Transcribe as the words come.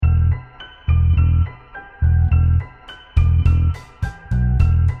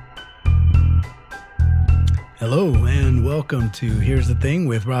Hello and welcome to Here's the Thing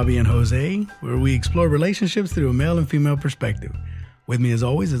with Robbie and Jose, where we explore relationships through a male and female perspective. With me as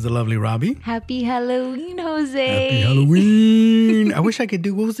always is the lovely Robbie. Happy Halloween, Jose. Happy Halloween. I wish I could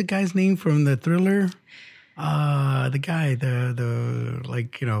do, what was the guy's name from the Thriller? The guy,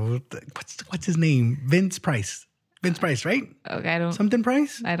 what's his name? Vince Price, right? Okay, Something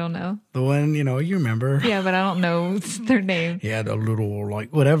Price? I don't know. The one, you remember. Yeah, but I don't know their name. He had a little,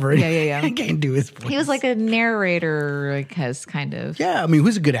 whatever. Yeah. I can't do his voice. He was like a narrator, kind of. Yeah, I mean,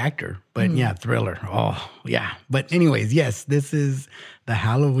 who's a good actor? But yeah, Thriller. Oh, yeah. But anyways, yes, this is the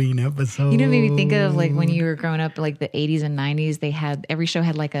Halloween episode. You know, it made me think of when you were growing up, the 80s and 90s. They had every show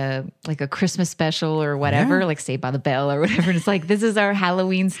had like a Christmas special or whatever, like Saved by the Bell or whatever. And it's like this is our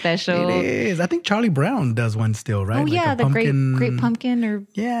Halloween special. It is. I think Charlie Brown does one still, right? Oh yeah, the Great Pumpkin or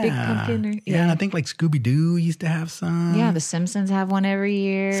Big Pumpkin. Or, yeah, and I think Scooby Doo used to have some. Yeah, The Simpsons have one every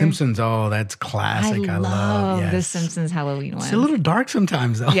year. Simpsons, oh, that's classic. I love yes. The Simpsons Halloween one. It's a little dark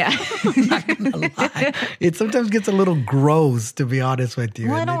sometimes, though. Yeah. I'm not gonna lie. It sometimes gets a little gross, to be honest with you.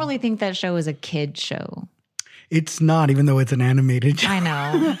 Well, I don't really think that show is a kid show. It's not, even though it's an animated show. I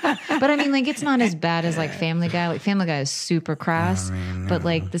know. But I mean, it's not as bad as Family Guy. Family Guy is super crass. But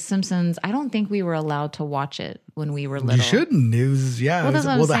The Simpsons, I don't think we were allowed to watch it when we were little. You shouldn't. It was, yeah.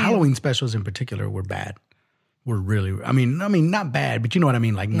 Well, the Halloween specials in particular were bad. Were really, I mean, not bad, but you know what I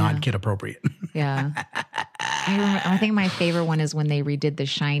mean? Not kid appropriate. Yeah. I think my favorite one is when they redid The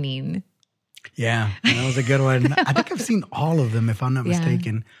Shining. Yeah, that was a good one. I think I've seen all of them, if I'm not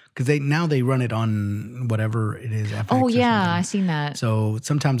mistaken, because they run it on whatever it is. FX oh yeah, I've seen that. So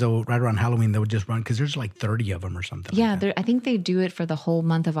sometimes right around Halloween they would just run because there's 30 of them or something. Yeah, I think they do it for the whole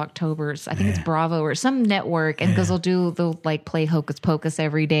month of October. I think it's Bravo or some network, and because they'll play Hocus Pocus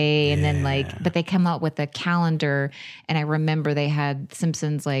every day, and then but they come out with a calendar, and I remember they had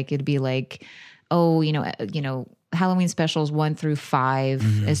Simpsons it'd be Halloween specials 1 through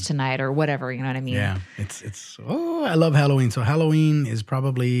 5 is tonight or whatever, you know what I mean? Yeah, it's I love Halloween. So Halloween is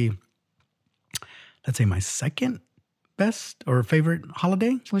probably, let's say, my second best or favorite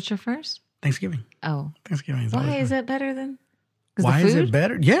holiday. What's your first? Thanksgiving. Oh. Thanksgiving. Why is it better than? Why is it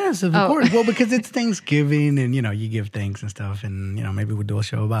better? Yes, of course. Well, because it's Thanksgiving and, you give thanks and stuff and, maybe we'll do a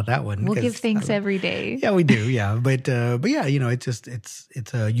show about that one. We'll give thanks every day. Yeah, we do. Yeah. But yeah,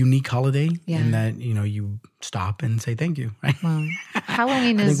 it's a unique holiday in that, you stop and say thank you, right? Well,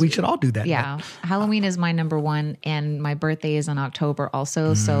 Halloween is... I think we should all do that. Yeah. Halloween is my number one and my birthday is in October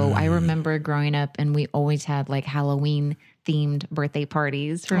also. So I remember growing up and we always had Halloween themed birthday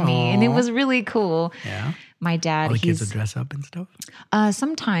parties for me. And it was really cool. Yeah. My dad, all the kids would dress up and stuff?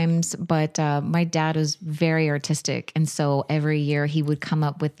 Sometimes, but my dad was very artistic. And so every year he would come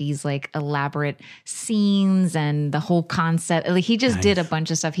up with these elaborate scenes and the whole concept. He just did a bunch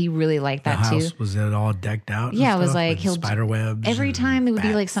of stuff. He really liked that too. The house, was it all decked out? Yeah, it was he'll spider webs. Every time it would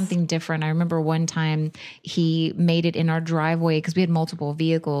be something different. I remember one time he made it in our driveway because we had multiple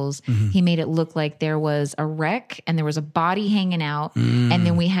vehicles. He made it look like there was a wreck and there was a body hanging out. And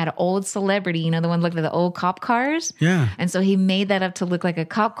then we had an old celebrity, the one looked like the old cop cars. Yeah. And so he made that up to look like a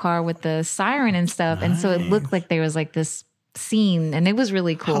cop car with the siren and stuff. Nice. And so it looked like there was this scene and it was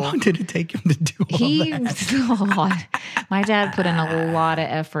really cool. How long did it take him to do all that? My dad put in a lot of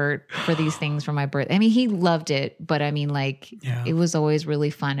effort for these things for my birthday. I mean, he loved it, but I mean, it was always really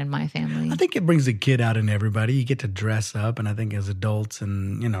fun in my family. I think it brings a kid out in everybody. You get to dress up, and I think as adults,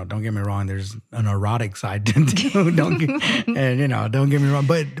 and don't get me wrong, there's an erotic side to it. Don't get me wrong,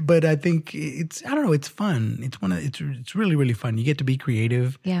 but I think it's fun. It's really, really fun. You get to be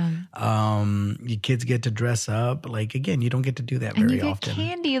creative. Yeah. Your kids get to dress up. Again, you don't get to do that very often. And you get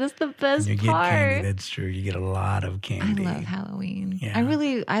candy. That's the best you part. Get candy. That's true. You get a lot of candy. I love Halloween.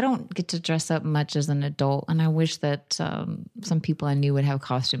 Yeah. I don't get to dress up much as an adult, and I wish that some people I knew would have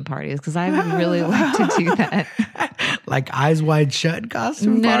costume parties because I would really like to do that. Eyes Wide Shut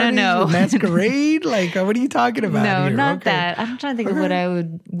costume parties? No. Masquerade? What are you talking about No, here? not that. I'm trying to think of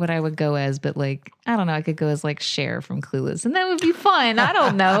what I would go as, but I don't know. I could go as Cher from Clueless, and that would be fun. I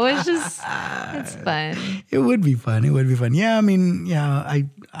don't know. It's just it's fun. It would be fun. Yeah, I mean, I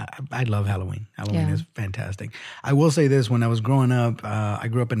love Halloween. Halloween is fantastic. I will say this: when I was growing up, I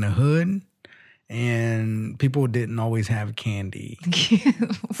grew up in the hood. And people didn't always have candy.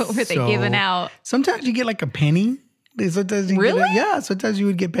 What were they giving out? Sometimes you get a penny. Sometimes you really? Sometimes you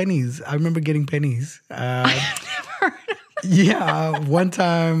would get pennies. I remember getting pennies. I've never heard of Yeah, one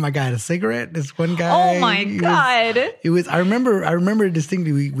time I got a cigarette. This one guy. Oh my God! It was. I remember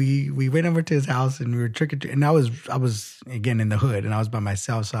distinctly. We went over to his house and we were trick or treating. And I was again in the hood and I was by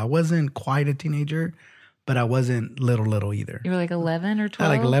myself, so I wasn't quite a teenager. but I wasn't little either. You were like 11 or 12?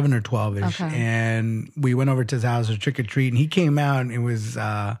 Like 11 or 12-ish. Okay. And we went over to his house to trick or treat, and he came out, and it was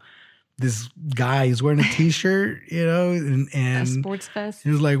this guy. He's wearing a T-shirt, and A sports vest?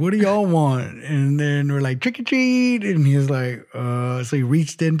 he was like, "What do y'all want?" And then we're like, "Trick or treat," and he was like, So he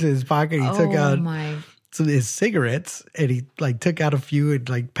reached into his pocket, and he took out some of his cigarettes, and he like took out a few and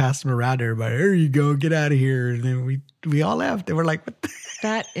like passed them around to everybody. Here you go, get out of here. And then we all left, and we're like, "What?"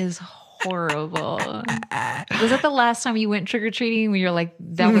 That is horrible. Was that the last time you went trick or treating? When you're like,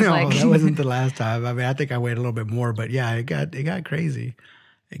 that wasn't the last time. I mean, I think I waited a little bit more, but yeah, it got crazy.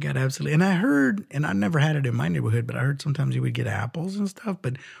 It got absolutely. And I heard, and I never had it in my neighborhood, but I heard sometimes you would get apples and stuff.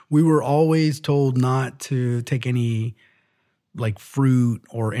 But we were always told not to take any like fruit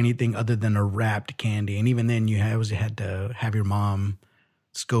or anything other than a wrapped candy. And even then, you always had to have your mom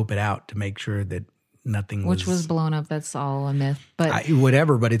scope it out to make sure that nothing Which was blown up. That's all a myth. But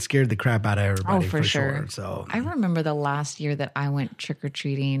but it scared the crap out of everybody for sure. So I remember the last year that I went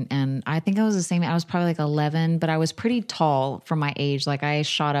trick-or-treating, and I think I was the same. I was probably like 11, but I was pretty tall for my age. Like I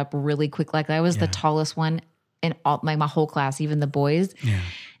shot up really quick. Like I was the tallest one in all, like my whole class, even the boys. Yeah.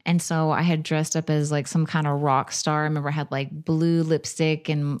 And so I had dressed up as like some kind of rock star. I remember I had like blue lipstick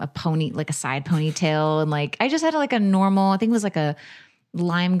and like a side ponytail. And like, I just had like a normal, I think it was like a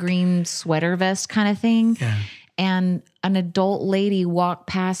lime green sweater vest kind of thing. Yeah. And an adult lady walked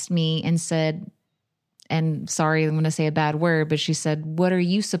past me and said, and sorry, I'm going to say a bad word, but she said, "What are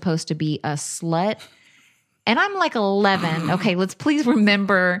you supposed to be, a slut?" And I'm like 11. Okay, let's please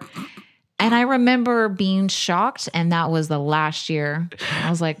remember. And I remember being shocked, and that was the last year.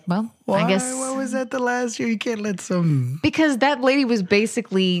 I was like, well, Why? I guess. Why was that the last year? You can't let some... Because that lady was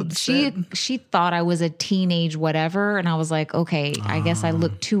basically, she thought I was a teenage whatever. And I was like, okay, I guess I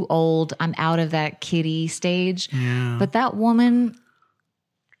look too old. I'm out of that kiddie stage. Yeah. But that woman...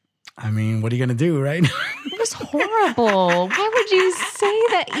 I mean, what are you going to do, right? It was horrible. Why would you say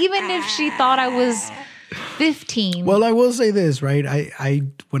that? Even if she thought I was 15. Well, I will say this, right? I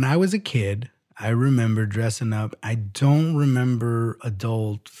when I was a kid, I remember dressing up. I don't remember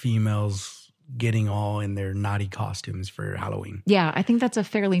adult females getting all in their naughty costumes for Halloween. Yeah, I think that's a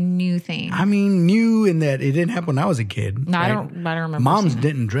fairly new thing. I mean, new in that it didn't happen when I was a kid. No, right? I don't remember. Moms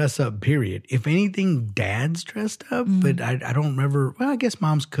didn't dress up, period. If anything, dads dressed up, but I don't remember. Well, I guess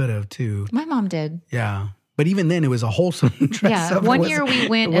moms could have too. My mom did. Yeah. But even then, it was a wholesome dress up. One year we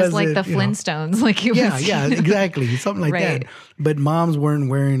went as like the Flintstones. Like it was, yeah, exactly. Something like Right. that. But moms weren't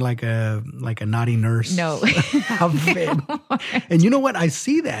wearing like a naughty nurse outfit. And you know what? I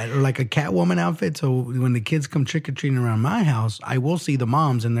see that, or like a Catwoman outfit. So when the kids come trick-or-treating around my house, I will see the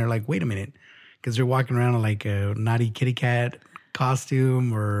moms and they're like, wait a minute. Because they're walking around in like a naughty kitty cat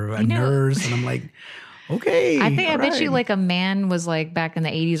costume or a nurse. And I'm like, okay. I bet you like a man was like back in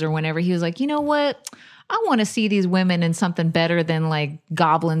the 80s or whenever, he was like, you know what? I want to see these women in something better than like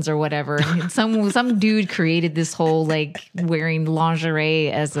goblins or whatever. And some dude created this whole like wearing lingerie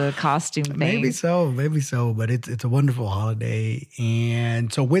as a costume thing. Maybe so. But it's a wonderful holiday.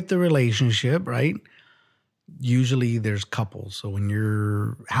 And so with the relationship, right? Usually there's couples. So when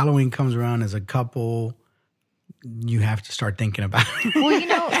your Halloween comes around as a couple, you have to start thinking about it.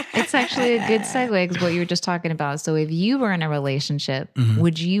 Well, it's actually a good segue because what you were just talking about. So if you were in a relationship,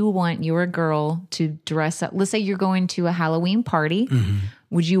 would you want your girl to dress up? Let's say you're going to a Halloween party.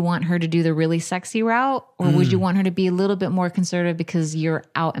 Would you want her to do the really sexy route, or would you want her to be a little bit more conservative because you're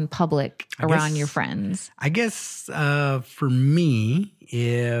out in public around your friends? I guess for me,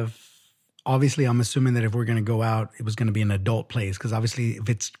 obviously I'm assuming that if we're going to go out, it was going to be an adult place, because obviously if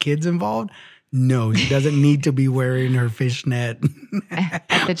it's kids involved, no, she doesn't need to be wearing her fishnet at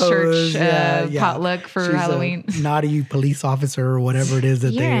the church potluck for She's Halloween. A naughty police officer or whatever it is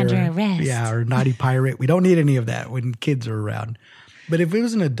that You're they're under arrest. Yeah, or naughty pirate. We don't need any of that when kids are around. But if it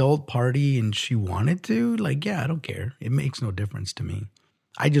was an adult party and she wanted to, like, yeah, I don't care. It makes no difference to me.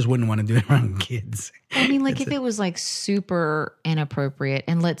 I just wouldn't want to do it around kids. I mean, like if it was like super inappropriate,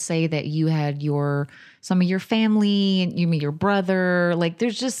 and let's say that you had some of your family and your brother, like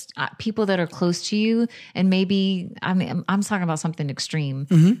there's just people that are close to you, and maybe, I mean, I'm talking about something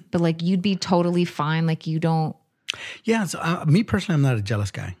extreme, but like you'd be totally fine. Like you don't. Yeah. So me personally, I'm not a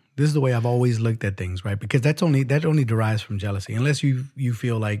jealous guy. This is the way I've always looked at things, right? Because that only derives from jealousy, unless you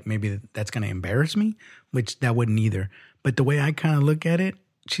feel like maybe that's going to embarrass me, which that wouldn't either. But the way I kind of look at it,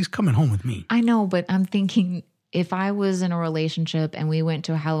 she's coming home with me. I know, but I'm thinking if I was in a relationship and we went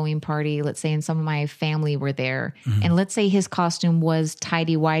to a Halloween party, let's say, and some of my family were there, and let's say his costume was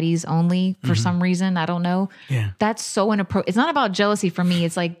tighty-whities only for some reason, I don't know. Yeah. That's so inappropriate. It's not about jealousy for me.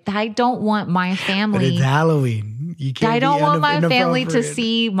 It's like, I don't want my family. But it's Halloween. You can't. I don't want my family to inappropriate.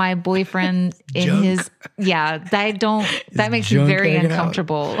 see my boyfriend in Junk. his. Yeah, that makes me junk very hanging out.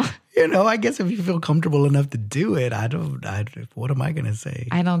 uncomfortable. You know, I guess if you feel comfortable enough to do it, what am I going to say?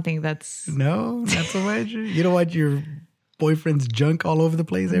 I don't think that's. No, not so much. You don't want your boyfriend's junk all over the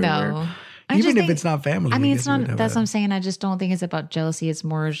place everywhere? No. I Even just if think- it's not family. I mean, guess it's you not. would have That's a- what I'm saying. I just don't think it's about jealousy. It's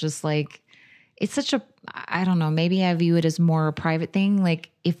more just like it's such a. I don't know. Maybe I view it as more a private thing. Like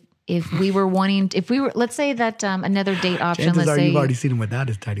if we were let's say that another date option. Chances Let's are say you've already seen him without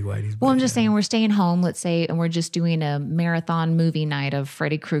his tidy whities. Well, I'm just saying we're staying home, let's say, and we're just doing a marathon movie night of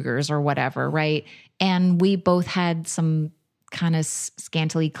Freddy Krueger's or whatever, right? And we both had some kind of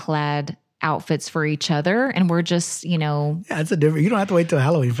scantily clad outfits for each other, and we're just, Yeah, it's a different. You don't have to wait till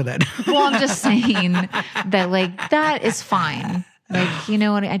Halloween for that. well, I'm just saying that like that is fine. Like, and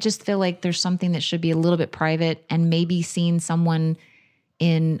I just feel like there's something that should be a little bit private, and maybe seeing someone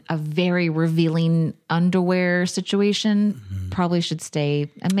in a very revealing underwear situation probably should stay.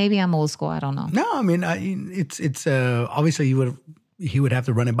 And maybe I'm old school. I don't know. No, I mean, it's obviously he would have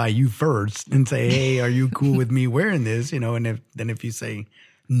to run it by you first and say, hey, are you cool with me wearing this? And if you say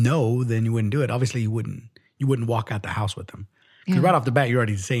no, then you wouldn't do it. Obviously, you wouldn't walk out the house with them. Because right off the bat, you're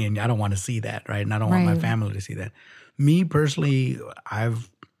already saying, I don't want to see that, right? And I don't want my Right. family to see that. Me personally,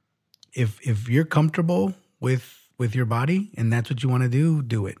 if you're comfortable with your body and that's what you want to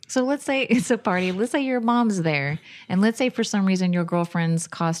do it. So let's say it's a party. Let's say your mom's there. And let's say for some reason your girlfriend's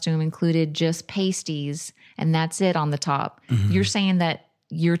costume included just pasties and that's it on the top. You're saying that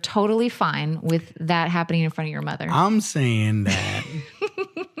you're totally fine with that happening in front of your mother. I'm saying that.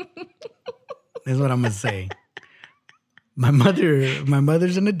 That's what I'm gonna say. My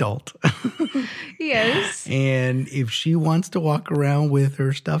mother's an adult. Yes. And if she wants to walk around with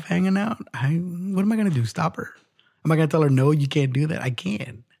her stuff hanging out, what am I going to do? Stop her? Am I going to tell her, no, you can't do that? I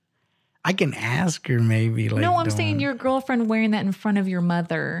can't. I can ask her maybe. Like, No, I'm saying your girlfriend wearing that in front of your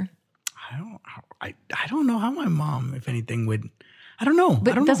mother. I don't know how my mom, if anything, would. I don't know.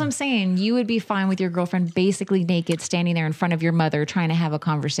 But I don't that's know. what I'm saying. You would be fine with your girlfriend basically naked standing there in front of your mother trying to have a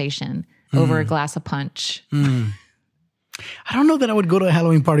conversation over a glass of punch. I don't know that I would go to a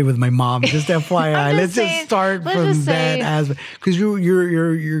Halloween party with my mom. Just FYI, I'm let's just saying- just start let's from just that say- aspect because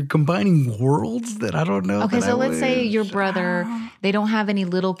you're combining worlds that I don't know. Okay, that so I let's say would- your brother, they don't have any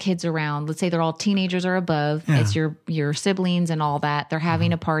little kids around. Let's say they're all teenagers or above. Yeah. It's your siblings and all that. They're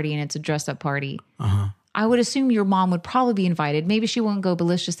having a party and it's a dress up party. I would assume your mom would probably be invited. Maybe she won't go, but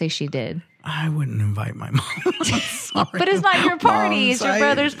let's just say she did. I wouldn't invite my mom. Sorry. But it's not your party. Moms, It's your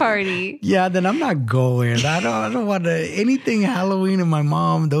brother's party. Yeah, then I'm not going. I don't want to anything Halloween and my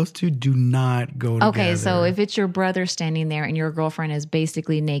mom. Those two do not go together. Okay, so if it's your brother standing there and your girlfriend is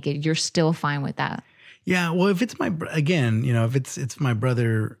basically naked, you're still fine with that. Yeah, well, if it's again, if it's my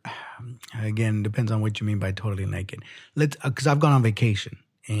brother, again, depends on what you mean by totally naked. Because I've gone on vacation,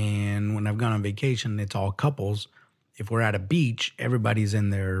 and when I've gone on vacation, it's all couples. If we're at a beach, everybody's in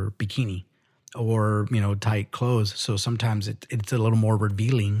their bikini or tight clothes. So sometimes it's a little more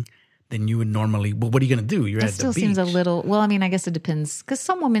revealing than you would normally. Well, what are you going to do? You're That at the still beach. seems a little, well, I mean, I guess it depends because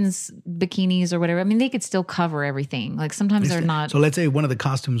some women's bikinis or whatever, I mean, they could still cover everything. Like sometimes they're not. So let's say one of the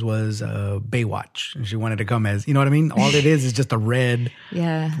costumes was Baywatch, and she wanted to come as, you know what I mean? All it is just a red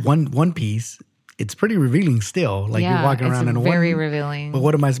Yeah. one piece. It's pretty revealing still. Like you're walking around in a very one. revealing. But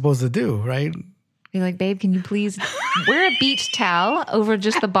what am I supposed to do, right? Be like, babe, can you please wear a beach towel over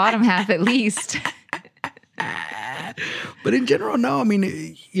just the bottom half at least? But in general, no. I mean,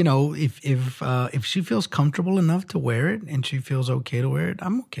 if she feels comfortable enough to wear it and she feels okay to wear it,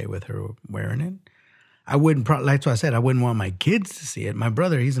 I'm okay with her wearing it. I wouldn't. Like I said, I wouldn't want my kids to see it. My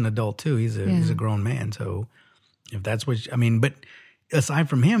brother, he's an adult too. He's a grown man. So if that's what but aside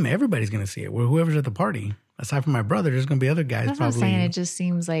from him, everybody's going to see it. Well, whoever's at the party, aside from my brother, there's going to be other guys. That's what I'm probably. saying. It just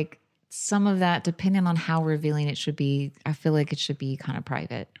seems like some of that, depending on how revealing it should be, I feel like it should be kind of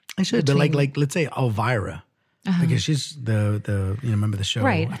private. I should, but like let's say Elvira, because she's the remember the show?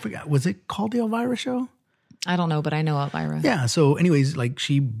 Right. I forgot. Was it called the Elvira show? I don't know, but I know Elvira. Yeah. So, anyways, like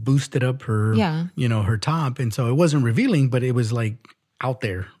she boosted up her, her top, and so it wasn't revealing, but it was like out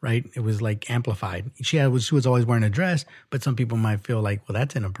there, right? It was like amplified. She was always wearing a dress, but some people might feel like, well,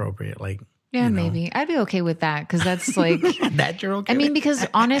 that's inappropriate. Like, Yeah, maybe. I'd be okay with that because that's like... that you're okay I mean, with? because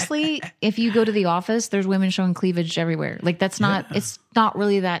honestly, if you go to the office, there's women showing cleavage everywhere. Like that's not, it's not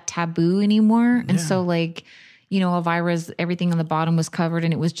really that taboo anymore. And so like, Elvira's everything on the bottom was covered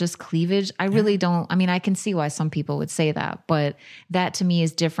and it was just cleavage. I really don't, I mean, I can see why some people would say that, but that to me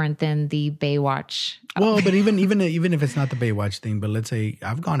is different than the Baywatch. Well, but even if it's not the Baywatch thing, but let's say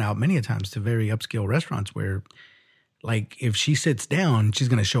I've gone out many a times to very upscale restaurants where like if she sits down, she's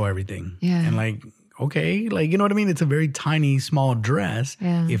going to show everything. Yeah. And like, okay. Like, you know what I mean? It's a very tiny, small dress.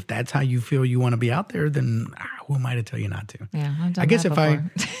 Yeah. If that's how you feel you want to be out there, then who am I to tell you not to? Yeah, I've done I guess that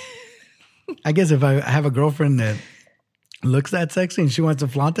before. I guess if I have a girlfriend that looks that sexy and she wants to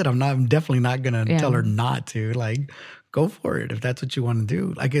flaunt it, I'm definitely not going to tell her not to. Like, go for it if that's what you want to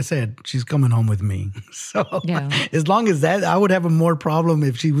do. Like I said, she's coming home with me. So as long as that, I would have a more problem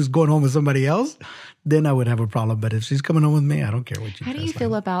if she was going home with somebody else. Then I would have a problem. But if she's coming home with me, I don't care what you. How do you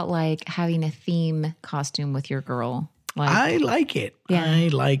feel about like having a theme costume with your girl? Like, I like it. Yeah. I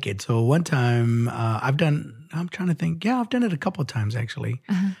like it. So one time I'm trying to think. Yeah, I've done it a couple of times actually.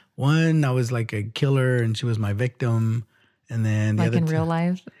 One, I was like a killer and she was my victim. And then the like other in real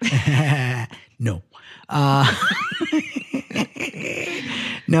life? No.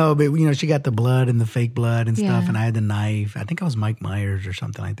 No, but you know, she got the blood and the fake blood and stuff, and I had the knife. I think I was Mike Myers or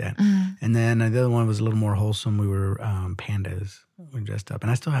something like that. And then the other one was a little more wholesome. We were pandas. We dressed up,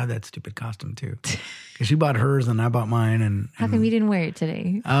 and I still have that stupid costume too. Because she bought hers and I bought mine. And how come you didn't wear it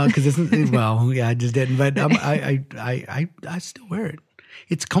today? Because I just didn't. But I still wear it.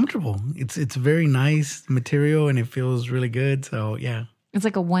 It's comfortable. It's very nice material, and it feels really good. So yeah. It's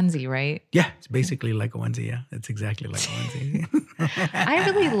like a onesie, right? Yeah, it's basically like a onesie. Yeah, it's exactly like a onesie. I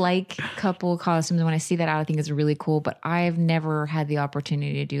really like couple costumes. When I see that out, I think it's really cool. But I've never had the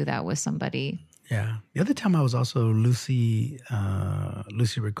opportunity to do that with somebody. Yeah. The other time I was also Lucy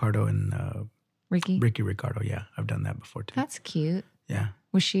Ricardo and Ricky Ricardo. Yeah, I've done that before too. That's cute. Yeah.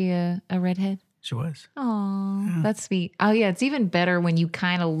 Was she a redhead? She was. Oh, that's sweet. Oh yeah, it's even better when you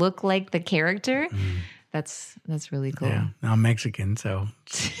kind of look like the character. That's really cool. Yeah, I'm Mexican, so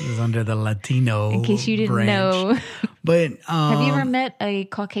it's under the Latino. In case you didn't branch. know. But have you ever met a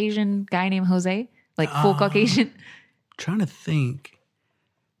Caucasian guy named Jose? Like full Caucasian? Trying to think.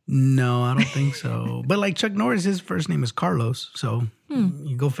 No, I don't think so. But like Chuck Norris, his first name is Carlos, so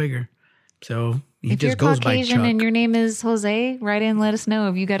you go figure. So he if just goes by Chuck. If you're Caucasian and your name is Jose, write in, let us know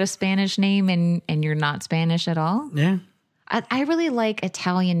if you got a Spanish name and you're not Spanish at all. Yeah. I really like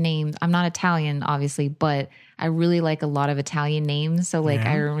Italian names. I'm not Italian, obviously, but I really like a lot of Italian names. So, like,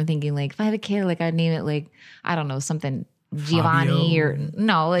 I remember thinking, like, if I have a kid, like, I'd name it, like, I don't know, something Giovanni Fabio. or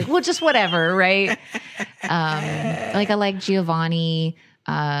no, like, well, just whatever, right? Like, I like Giovanni,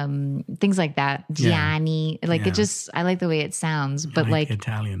 things like that. Gianni. Like, it just, I like the way it sounds. But, like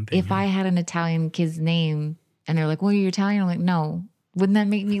Italian thing, if I had an Italian kid's name and they're like, well, you're Italian, I'm like, no. Wouldn't that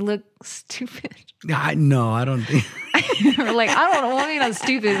make me look stupid? No, I don't think. Or like, I don't know. I mean, not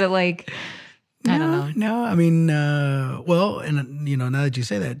stupid, but like, I don't know. No, I mean, well, and you know, now that you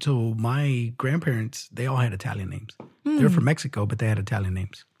say that, so my grandparents, they all had Italian names. They were from Mexico, but they had Italian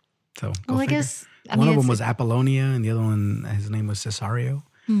names. So, go figure. I guess one of them was Apollonia, and the other one, his name was Cesario.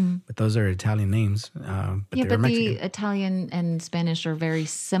 But those are Italian names. But yeah, they were but Mexican. the Italian and Spanish are very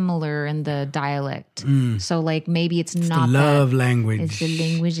similar in the dialect. So, like, maybe it's not the love language. It's the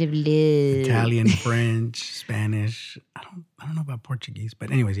language of love. Italian, French, Spanish. I don't know about Portuguese,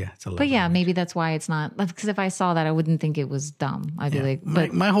 but anyways, yeah, it's a love. But yeah, language. maybe that's why it's not. Because if I saw that, I wouldn't think it was dumb. I'd be like,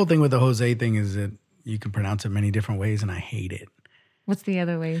 but my whole thing with the Jose thing is that you can pronounce it many different ways, and I hate it. what's the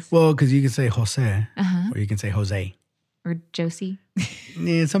other ways? Well, because you can say Jose, or you can say Jose. Or Josie?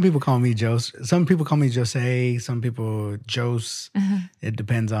 Yeah, some people call me Jose. Some people call me Jose. Some people Jose. It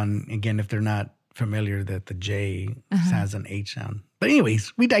depends on, again, if they're not familiar that the J has an H sound. But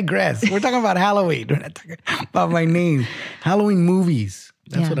anyways, we digress. We're talking about Halloween. We're not talking about my name. Halloween movies.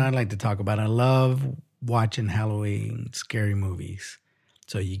 That's what I like to talk about. I love watching Halloween scary movies.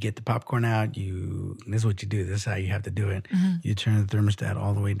 So you get the popcorn out, this is what you do. This is how you have to do it. You turn the thermostat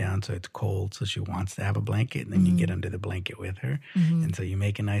all the way down so it's cold. So she wants to have a blanket, and then you get under the blanket with her. And so you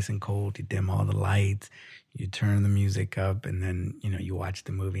make it nice and cold. You dim all the lights. You turn the music up, and then, you watch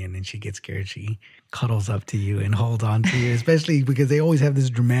the movie, and then she gets scared. She cuddles up to you and holds on to you, especially because they always have this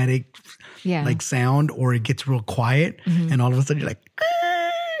dramatic like sound, or it gets real quiet, and all of a sudden you're like,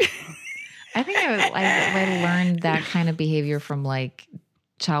 I think I learned that kind of behavior from like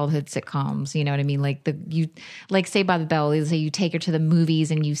childhood sitcoms, you know what I mean? Like Saved by the Bell, they say you take her to the movies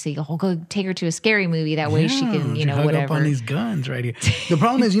and you say, oh, go take her to a scary movie. That way she can, hug whatever. up on these guns right here. The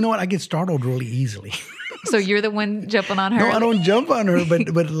problem is, I get startled really easily. So you're the one jumping on her? No, I don't jump on her,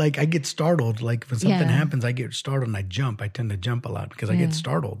 but like I get startled. Like when something happens, I get startled and I jump. I tend to jump a lot because I get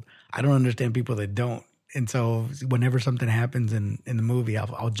startled. I don't understand people that don't. And so whenever something happens in the movie,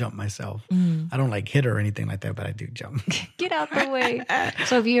 I'll jump myself. I don't like hit her or anything like that, but I do jump. Get out the way.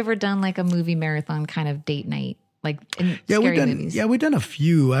 So have you ever done like a movie marathon kind of date night? Like in scary movies? Yeah, we've done a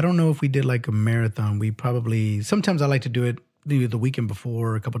few. I don't know if we did like a marathon. Sometimes I like to do it the weekend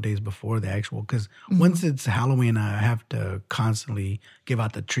before, a couple of days before the actual, because once it's Halloween, I have to constantly give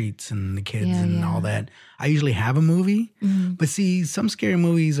out the treats and the kids and all that. I usually have a movie, but see, some scary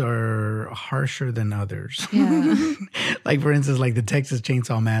movies are harsher than others. Yeah. Like for instance, like the Texas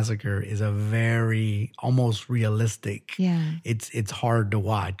Chainsaw Massacre is a very almost realistic. Yeah. It's hard to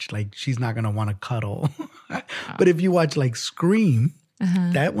watch. Like she's not gonna want to cuddle. But if you watch like Scream.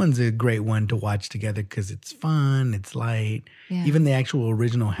 That one's a great one to watch together because it's fun, it's light. Yeah. Even the actual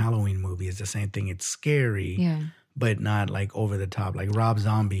original Halloween movie is the same thing. It's scary, but not like over the top. Like Rob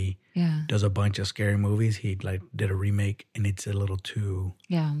Zombie does a bunch of scary movies. He like did a remake and it's a little too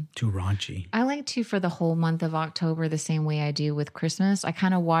raunchy. I like to for the whole month of October the same way I do with Christmas. I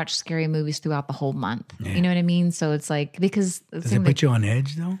kind of watch scary movies throughout the whole month. Yeah. You know what I mean? So it's like because does it put you on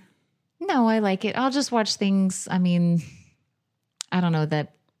edge though? No, I like it. I'll just watch things. I mean. I don't know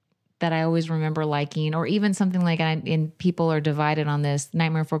that I always remember liking, or even something like, and people are divided on this,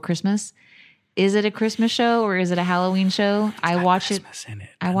 Nightmare Before Christmas. Is it a Christmas show or is it a Halloween show? I watch it.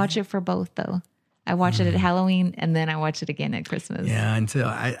 I watch it for both though. I watch it at Halloween and then I watch it again at Christmas. Yeah, until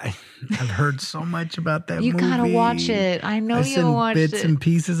I've heard so much about that you movie. You gotta watch it. I know you watched it. Bits and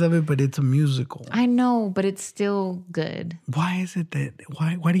pieces of it, but it's a musical. I know, but it's still good. Why is it that?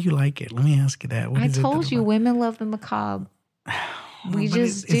 Why do you like it? Let me ask you that. I told you, women love the macabre. We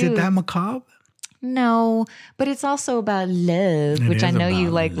just do. Is it that macabre? No, but it's also about love, which I know you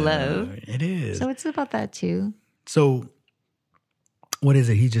like love. It is. So it's about that too. So what is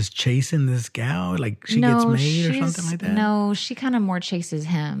it? He's just chasing this gal? Like she gets made or something like that? No, she kind of more chases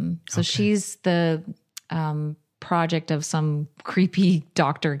him. So she's the project of some creepy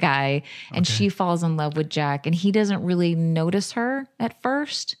doctor guy, and she falls in love with Jack, and he doesn't really notice her at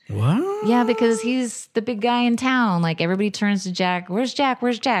first. What? Yeah, because he's the big guy in town. Like everybody turns to Jack. Where's Jack?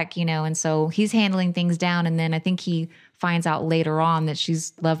 Where's Jack? You know, and so he's handling things down, and then I think he finds out later on that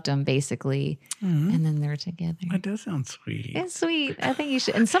she's loved him basically, and then they're together. That does sound sweet. It's sweet. I think you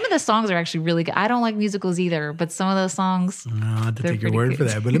should. And some of the songs are actually really good. I don't like musicals either, but some of those songs. No, I have to take your word for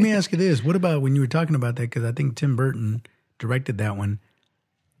that. But let me ask you this: what about when you were talking about that? Because I think Tim Burton directed that one.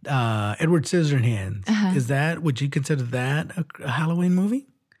 Edward Scissorhands. Is that, would you consider that a Halloween movie?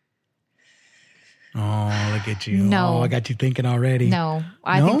 Oh, look at you. No. Oh, I got you thinking already. No,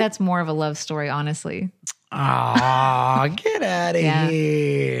 I think that's more of a love story, honestly. Oh, get out of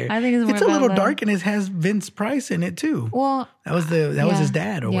here. I think it's a little dark, and it has Vince Price in it too. Well, that was his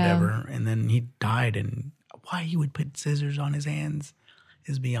dad or whatever. And then he died, and why he would put scissors on his hands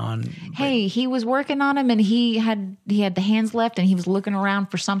is beyond. Hey, he was working on him, and he had the hands left, and he was looking around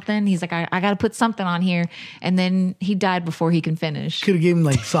for something. He's like, I got to put something on here, and then he died before he can finish. Could have given him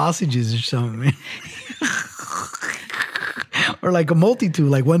like sausages or something, or like a multi-tool,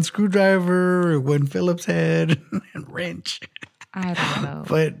 like one screwdriver, or one Phillips head, and wrench. I don't know.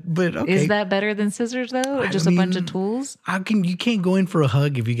 But okay. Is that better than scissors though? Or just a bunch of tools? You can't go in for a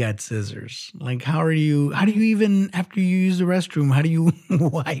hug if you got scissors. Like how do you even, after you use the restroom, how do you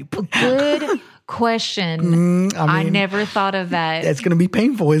wipe? Good question. I never thought of that. That's going to be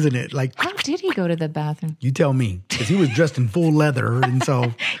painful, isn't it? Like, how did he go to the bathroom? You tell me, because he was dressed in full leather, and so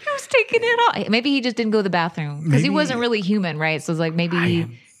he was taking it off. Maybe he just didn't go to the bathroom because he wasn't really human, right? So it's like maybe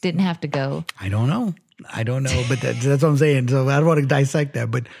he didn't have to go. I don't know, but that's what I'm saying. So I don't want to dissect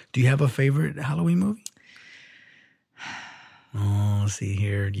that. But do you have a favorite Halloween movie? Oh, see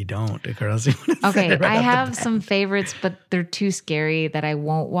here, you don't. Okay, I have some favorites, but they're too scary that I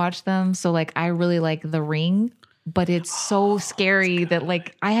won't watch them. So like, I really like The Ring, but it's so scary that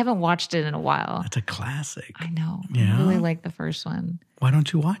like I haven't watched it in a while. That's a classic. I know. Yeah. I really like the first one. Why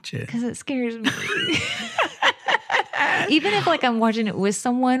don't you watch it? Because it scares me. Even if like I'm watching it with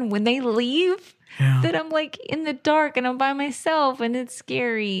someone, when they leave, that I'm like in the dark and I'm by myself and it's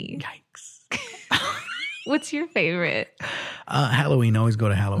scary. Yikes. What's your favorite? Halloween. Always go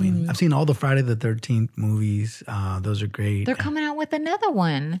to Halloween. I've seen all the Friday the 13th movies. Those are great. They're coming out with another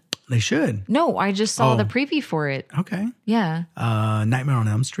one. They should. No, I just saw the preview for it. Okay. Yeah. Nightmare on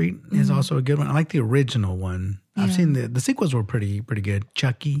Elm Street is also a good one. I like the original one. Yeah. I've seen the sequels were pretty good.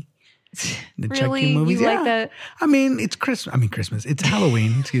 Chucky. The really? Chucky movies. You like that? I mean, it's Christmas. It's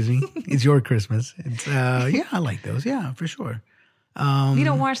Halloween. Excuse me. It's your Christmas. It's I like those. Yeah, for sure. You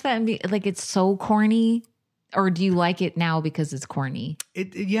don't watch that and be like, it's so corny, or do you like it now because it's corny?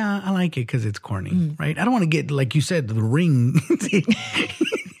 Yeah, I like it because it's corny, right? I don't want to get, like you said, The Ring.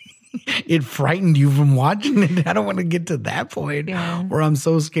 It frightened you from watching it. I don't want to get to that point where I'm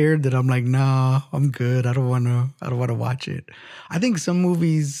so scared that I'm like, nah, I'm good. I don't want to watch it. I think some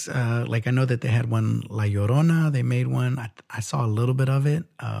movies, like I know that they had one, La Llorona. They made one. I saw a little bit of it.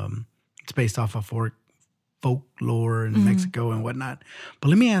 It's based off a folklore in Mexico and whatnot. But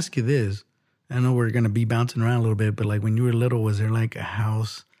let me ask you this. I know we're going to be bouncing around a little bit, but like when you were little, was there like a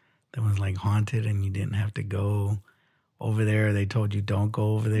house that was like haunted and you didn't have to go over there? They told you don't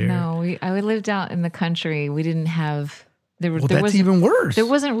go over there? No, I lived out in the country. We didn't have... There that's wasn't, even worse. There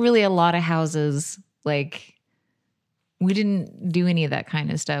wasn't really a lot of houses. Like, we didn't do any of that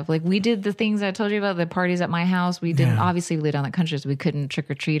kind of stuff. Like, we did the things I told you about, the parties at my house. We didn't, obviously, we lived out in the country, so we couldn't trick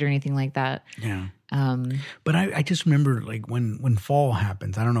or treat or anything like that. Yeah. But I just remember, like, when fall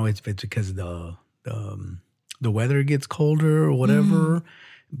happens, I don't know if it's because the weather gets colder or whatever,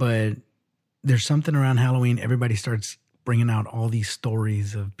 but there's something around Halloween. Everybody starts bringing out all these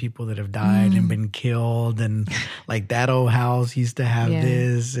stories of people that have died and been killed, and like that old house used to have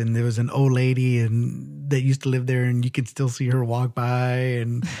this, and there was an old lady that used to live there, and you could still see her walk by,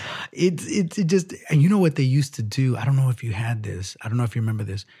 and it just, and you know what they used to do? I don't know if you had this. I don't know if you remember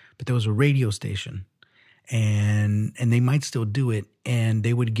this, but there was a radio station, and they might still do it, and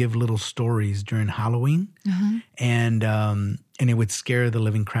they would give little stories during Halloween, and it would scare the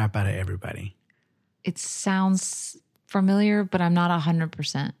living crap out of everybody. It sounds familiar, but I'm not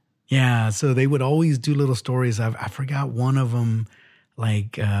 100%. Yeah, so they would always do little stories. I forgot one of them,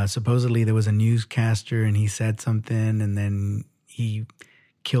 like supposedly there was a newscaster and he said something and then he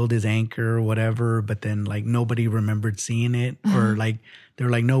killed his anchor or whatever, but then like nobody remembered seeing it, or like they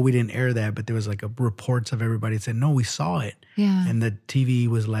were like, no, we didn't air that, but there was like reports of everybody that said, no, we saw it. Yeah. And the TV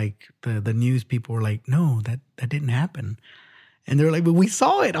was like, the news people were like, no, that didn't happen. And they're like, but we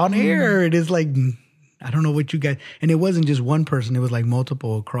saw it on air. It is like, I don't know what you guys, and it wasn't just one person, it was like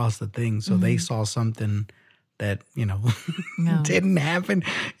multiple across the thing. So they saw something that, you know, didn't happen.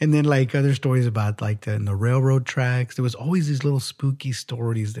 And then like other stories about like the railroad tracks. There was always these little spooky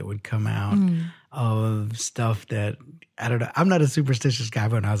stories that would come out of stuff that, I don't know. I'm not a superstitious guy,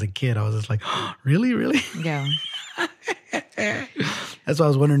 but when I was a kid, I was just like, oh, really? Really? Yeah. That's why I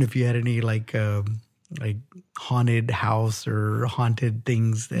was wondering if you had any like haunted house or haunted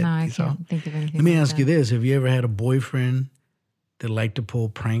things that No, I you saw. can't think of anything. Let me like ask that. you this. Have you ever had a boyfriend that liked to pull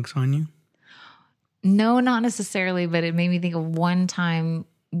pranks on you? No, not necessarily, but it made me think of one time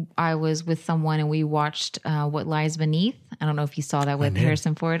I was with someone and we watched What Lies Beneath. I don't know if you saw that with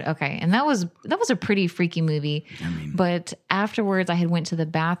Harrison Ford. Okay. And that was a pretty freaky movie. But afterwards I had went to the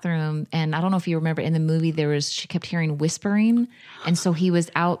bathroom, and I don't know if you remember in the movie she kept hearing whispering. And so he was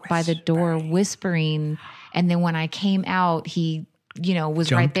out by the door whispering. And then when I came out, he, was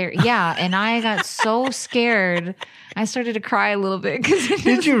Jumped. right there. Yeah. And I got so scared. I started to cry a little bit.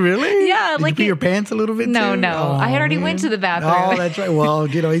 Did you really? Yeah. Did you pee your pants a little bit No, too? no. Oh, I had already man. went to the bathroom. Oh, that's right. Well,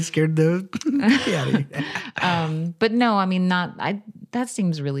 he scared the out of you. But no, I mean, that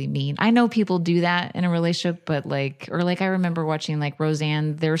seems really mean. I know people do that in a relationship, but I remember watching like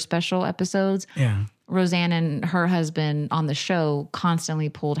Roseanne, their special episodes. Yeah. Roseanne and her husband on the show constantly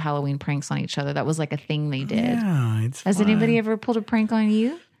pulled Halloween pranks on each other. That was like a thing they did. Yeah, it's Has fun. anybody ever pulled a prank on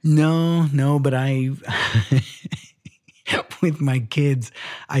you? No, but with my kids,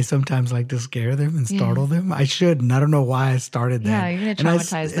 I sometimes like to scare them and startle them. I shouldn't. I don't know why I started that. Yeah, you're going to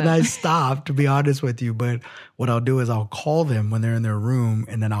traumatize them. And I stopped, to be honest with you. But what I'll do is I'll call them when they're in their room,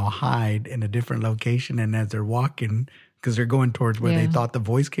 and then I'll hide in a different location. And as they're walking, because they're going towards where they thought the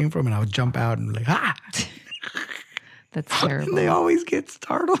voice came from, and I'll jump out and be like, ah! That's terrible. And they always get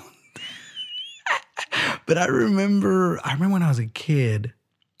startled. But I remember when I was a kid,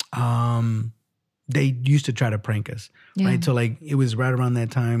 they used to try to prank us, right? So like it was right around that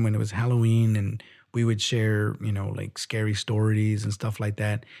time when it was Halloween, and we would share, like scary stories and stuff like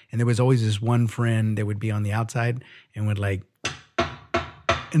that. And there was always this one friend that would be on the outside and would like,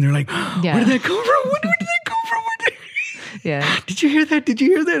 and they're like, where did that come from? Where did that come from? Yeah. Did you hear that? Did you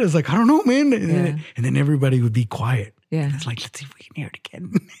hear that? I was like, I don't know, man. And then everybody would be quiet. Yeah. And it's like, let's see if we can hear it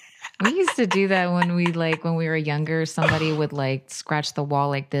again. We used to do that when we were younger. Somebody would like scratch the wall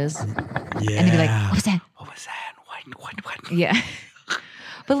like this. Yeah. And they'd be like, what was that? What was that? What? Yeah.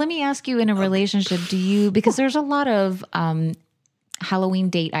 But let me ask you, in a relationship, because there's a lot of Halloween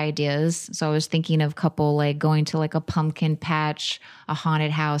date ideas. So I was thinking of couple like going to like a pumpkin patch, a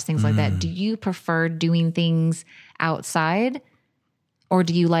haunted house, things like that. Do you prefer doing things outside, or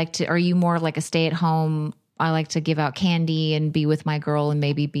are you more like a stay at home? I like to give out candy and be with my girl and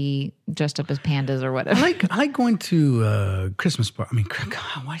maybe be dressed up as pandas or whatever. I like going to Christmas party. I mean,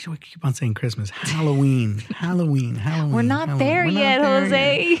 God, why should we keep on saying Christmas? Halloween. We're not there yet,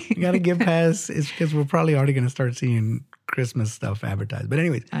 Jose. You got to get past. It's because we're probably already going to start seeing Christmas stuff advertised. But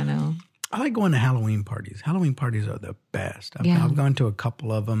anyways, I know. I like going to Halloween parties. Halloween parties are the best. I've gone to a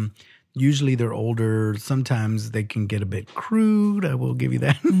couple of them. Usually they're older. Sometimes they can get a bit crude. I will give you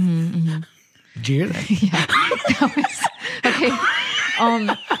that. Did you hear that? Yeah. Okay.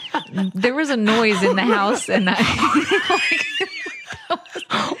 There was a noise in the house, and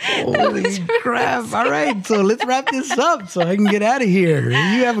Holy crap. All right. So let's wrap this up so I can get out of here.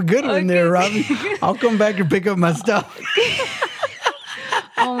 You have a good one there, Robbie. I'll come back and pick up my stuff.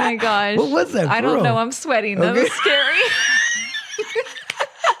 Oh my gosh. What was that? I don't know. I'm sweating. That was scary.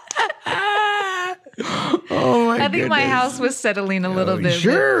 Oh my I think my goodness. house was settling a little bit.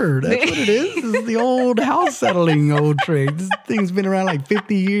 Sure. That's what it is. This is the old house settling old trick. This thing's been around like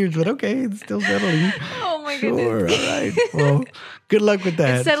 50 years, but okay, it's still settling. Oh my Sure. goodness. All right. Well, good luck with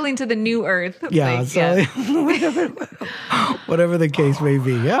that. It's settling to the new earth. Yeah. Like, So whatever the case may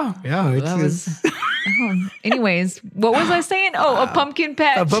be. Yeah. Yeah. That was, anyways, what was I saying? Oh, a pumpkin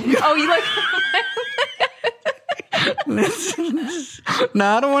patch. a pumpkin- Oh, you like... No,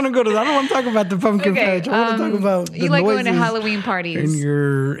 I don't want to go to. I don't want to talk about the pumpkin patch. I want to talk about the you like going to noises Halloween parties.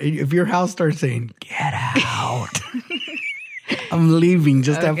 and if your house starts saying "Get out," I'm leaving.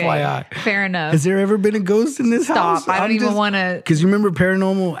 Just Okay, FYI. fair enough. Has there ever been a ghost in this house? Stop. I don't even want to. Because you remember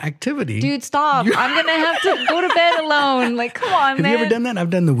Paranormal Activity. Dude, stop. I'm going to have to go to bed alone. Like, come on, Have man. you ever done that?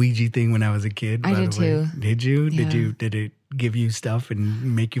 I've done the Ouija thing when I was a kid. I by did the way. too. Did you? Yeah. Did it give you stuff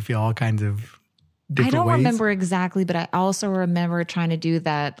and make you feel all kinds of different I don't ways? remember exactly, but I also remember trying to do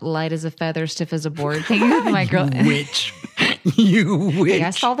that light as a feather, stiff as a board thing with my girl. Witch. You witch. Like, I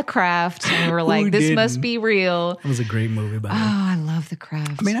saw The Craft, and we were like, this must didn't? be real. It was a great movie, by the way. Oh, I love The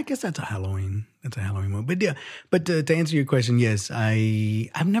Craft. I mean, I guess that's a Halloween movie. But yeah, but to answer your question, yes,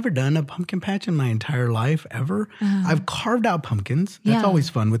 I've never done a pumpkin patch in my entire life ever. I've carved out pumpkins. That's Yeah. always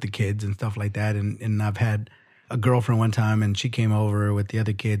fun with the kids and stuff like that. And I've had a girlfriend one time, and she came over with the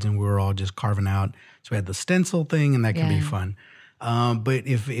other kids, and we were all just carving out. So we had the stencil thing, and that can be Yeah. fun. But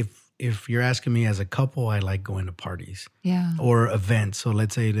if you're asking me as a couple, I like going to parties. Yeah. Or events. So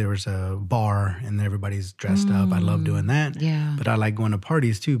let's say there was a bar and everybody's dressed up. I love doing that. Yeah. But I like going to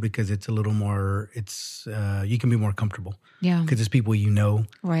parties too because it's a little more, you can be more comfortable. Yeah. Because it's people you know,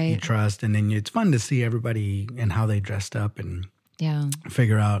 Right. you trust. And then it's fun to see everybody and how they dressed up and Yeah.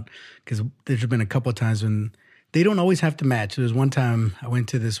 figure out. Because there's been a couple of times when they don't always have to match. There was one time I went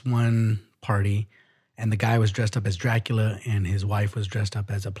to this one party and the guy was dressed up as Dracula and his wife was dressed up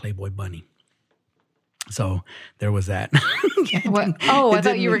as a Playboy bunny. So there was that. What? Oh, I It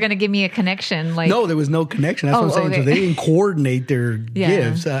thought you didn't- were going to give me a connection. Like, No, there was no connection. That's what I'm saying. okay. So they didn't coordinate their Yeah.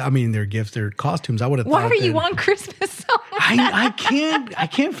 gifts. Their gifts, their costumes. I would have why thought are you that- on Christmas so much? I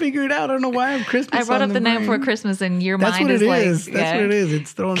can't figure it out. I don't know why I have Christmas. I brought on up the night brain. before Christmas, and your That's mind what is it like, is. That's yeah. what it is.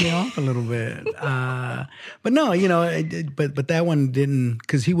 It's throwing me off a little bit. But no, but that one didn't,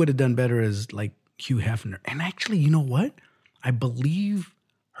 because he would have done better as like Hugh Hefner. And actually, you know what? I believe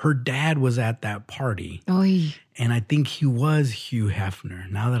her dad was at that party, Oy. and I think he was Hugh Hefner.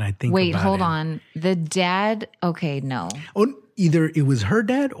 Now that I think, Wait, about hold it. on. The dad. Okay, no. Oh, either it was her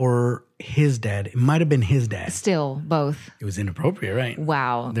dad or his dad. It might have been his dad. Still, both. It was inappropriate, right?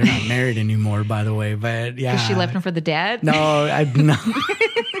 Wow. They're not married anymore, by the way. But yeah, Because she left him for the dad. No, no.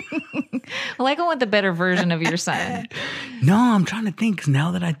 Like, I want the better version of your son. No, I'm trying to think. 'Cause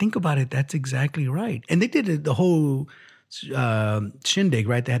now that I think about it, that's exactly right. And they did the whole shindig,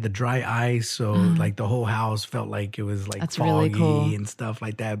 right? They had the dry ice, so like the whole house felt like it was like That's foggy really cool. and stuff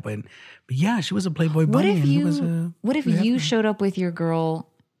like that. But yeah, she was a Playboy What bunny. if and he was what if Hugh you Hefner. showed up with your girl,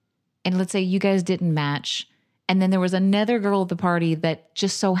 and let's say you guys didn't match, and then there was another girl at the party that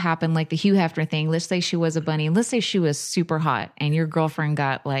just so happened, like the Hugh Hefner thing. Let's say she was a bunny. Let's say she was super hot, and your girlfriend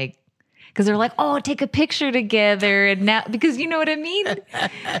got like, because they're like, oh, take a picture together, and now because you know what I mean.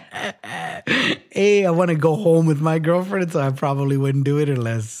 I want to go home with my girlfriend, so I probably wouldn't do it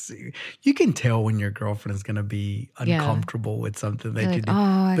unless you can tell when your girlfriend is going to be Yeah. uncomfortable with something that You're you like, do. oh,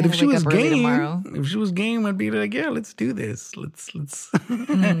 I But if gotta she wake was up early game, tomorrow. I'd be like, yeah, let's do this. Let's.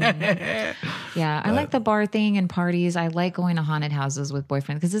 Yeah, I like the bar thing and parties. I like going to haunted houses with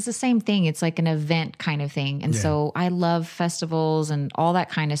boyfriends because it's the same thing. It's like an event kind of thing. And so I love festivals and all that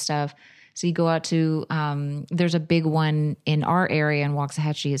kind of stuff. So you go out to, there's a big one in our area in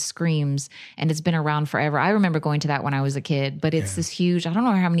Waxahachie, it Screams, and it's been around forever. I remember going to that when I was a kid, but it's this huge, I don't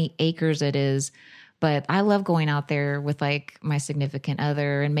know how many acres it is, but I love going out there with like my significant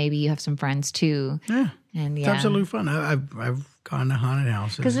other, and maybe you have some friends too. Yeah, And it's yeah. absolutely fun. I've gone to haunted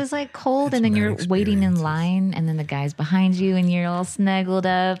houses. Because it's like cold, It's and then bad you're waiting in experiences. line, and then the guy's behind you, and you're all snuggled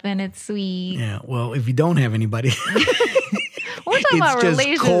up, and it's sweet. Yeah, well, if you don't have anybody, We're talking about it's just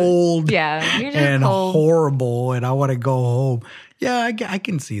relationships. cold Yeah, you're just and cold. horrible, and I want to go home. Yeah, I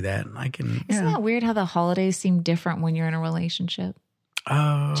can see that. I can. Isn't Yeah. that weird how the holidays seem different when you're in a relationship?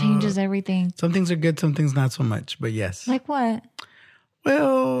 Uh, Changes everything. Some things are good, some things not so much. But yes. Like what?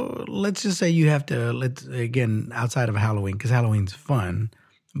 Well, let's just say you have to, again, outside of Halloween, because Halloween's fun.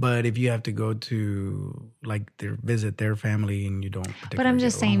 But if you have to go to like visit their family and you don't particularly But I'm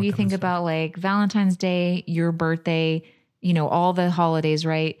just saying, you think about like Valentine's Day, your birthday, all the holidays,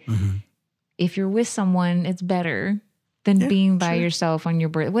 right? Mm-hmm. If you're with someone, it's better than being by yourself on your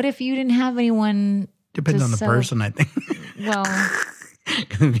birthday. What if you didn't have anyone? Depends on the person, I think. Well,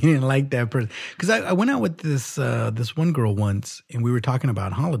 if you didn't like that person, because I went out with this one girl once, and we were talking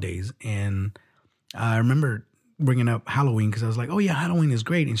about holidays, and I remember bringing up Halloween because I was like, "Oh yeah, Halloween is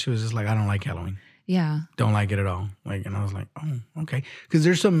great," and she was just like, "I don't like Halloween. Yeah, don't like it at all." Like, and I was like, "Oh, okay." Because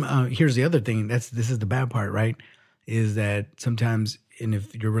there's some. Here's the other thing. This is the bad part, right? Is that sometimes, and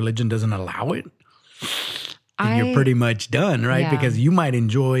if your religion doesn't allow it, then you're pretty much done, right? Yeah. Because you might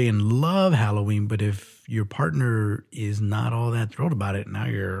enjoy and love Halloween, but if your partner is not all that thrilled about it, now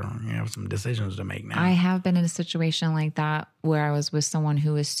you have some decisions to make now. I have been in a situation like that where I was with someone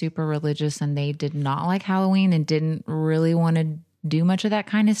who was super religious and they did not like Halloween and didn't really want to do much of that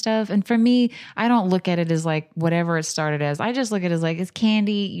kind of stuff. And for me, I don't look at it as like whatever it started as. I just look at it as like, it's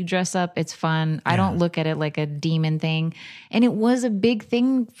candy, you dress up, it's fun. I don't look at it like a demon thing. And it was a big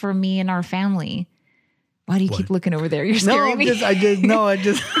thing for me and our family. Why do you keep looking over there? You're scaring me. I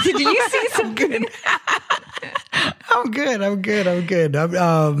just. Did you see something? I'm good. And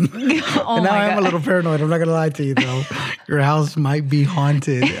now I'm a little paranoid. I'm not going to lie to you, though. Your house might be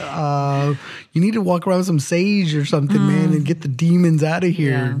haunted. You need to walk around with some sage or something, man, and get the demons out of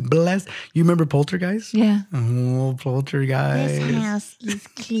here. Yeah. Bless. You remember Poltergeist? Yeah. Oh, Poltergeist. This house is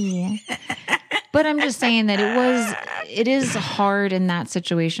clear. But I'm just saying that it is hard in that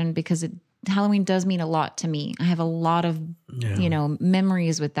situation because Halloween does mean a lot to me. I have a lot of,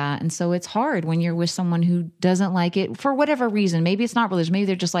 memories with that. And so it's hard when you're with someone who doesn't like it for whatever reason. Maybe it's not religious. Maybe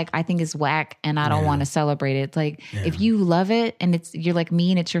they're just like, I think it's whack and I don't want to celebrate it. It's like, if you love it and you're like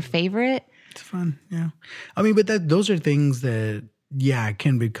me and it's your favorite. It's fun. Yeah. I mean, but those are things that,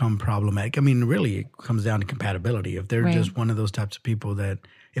 can become problematic. I mean, really, it comes down to compatibility. If they're just one of those types of people that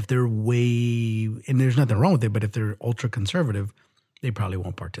if they're and there's nothing wrong with it, but if they're ultra conservative, they probably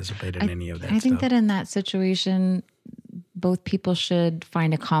won't participate in any of that stuff. I think that in that situation, both people should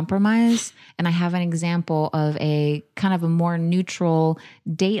find a compromise. And I have an example of a kind of a more neutral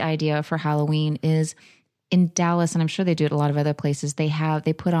date idea for Halloween is in Dallas, and I'm sure they do it a lot of other places, they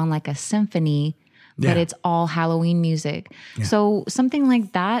put on like a symphony, but it's all Halloween music. Yeah. So something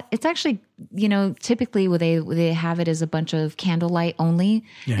like that, it's actually, typically they have it as a bunch of candlelight only.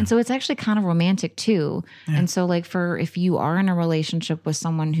 Yeah. And so it's actually kind of romantic too. Yeah. And so like if you are in a relationship with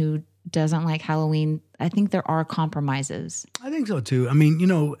someone who doesn't like Halloween, I think there are compromises. I think so too. I mean,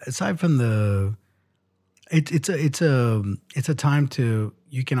 aside from it's a time to,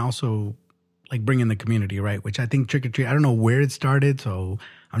 you can also like bring in the community, right? Which I think trick or treat, I don't know where it started. So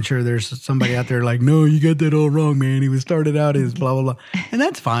I'm sure there's somebody out there like, no, you got that all wrong, man. He was started out as blah, blah, blah. And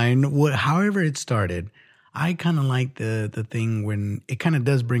that's fine. However it started, I kind of like the thing when it kind of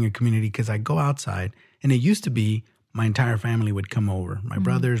does bring a community because I go outside and it used to be my entire family would come over. My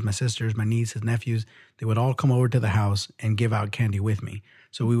brothers, my sisters, my nieces, nephews, they would all come over to the house and give out candy with me.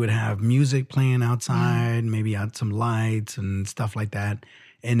 So we would have music playing outside, maybe out some lights and stuff like that.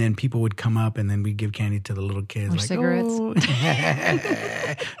 And then people would come up and then we'd give candy to the little kids. Or like cigarettes. Oh.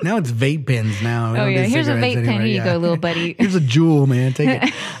 Now it's vape pens now. Oh, yeah. Here's a vape pen. Here you go, little buddy. Here's a jewel, man. Take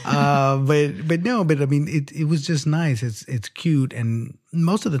it. But I mean, it was just nice. It's cute. And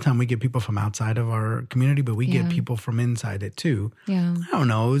most of the time we get people from outside of our community, but we get people from inside it too. Yeah. I don't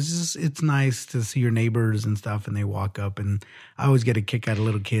know. It's nice to see your neighbors and stuff and they walk up. And I always get a kick out of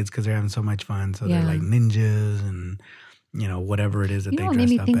little kids because they're having so much fun. So they're like ninjas and whatever it is that they dress up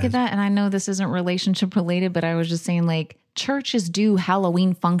as. You know what made me think of that? And I know this isn't relationship related, but I was just saying like churches do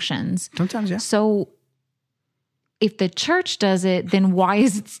Halloween functions. Sometimes, yeah. So if the church does it, then why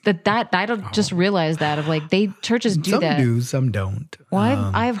is it that I don't just realize that of like churches do that. Some do, some don't. Well,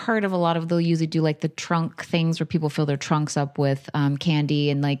 I've heard of a lot of, they'll usually do like the trunk things where people fill their trunks up with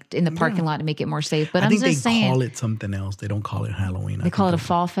candy and like in the parking lot to make it more safe. But I'm just saying, they call it something else. They don't call it Halloween. They call it a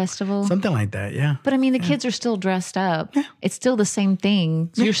fall festival. Something like that, yeah. But I mean, the kids are still dressed up. Yeah. It's still the same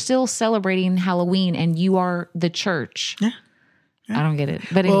thing. So you're still celebrating Halloween and you are the church. Yeah. I don't get it.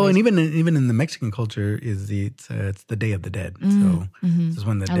 But anyways. Well, and even in the Mexican culture, it's the Day of the Dead. So this is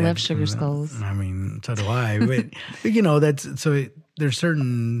when the dead. I love sugar skulls. I mean, so do I. But there's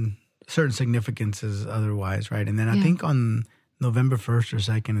certain significances otherwise, right? And then I think on November 1st or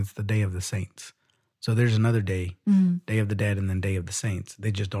 2nd, it's the Day of the Saints. So there's another day, Day of the Dead, and then Day of the Saints.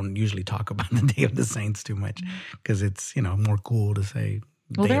 They just don't usually talk about the Day of the Saints too much because it's more cool to say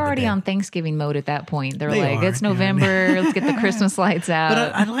Well, Day they're of the already Dead. on Thanksgiving mode at that point. They're They like, are, it's you know. November. Let's get the Christmas lights out.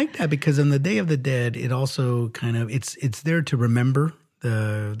 But I like that because on the Day of the Dead, it also kind of it's there to remember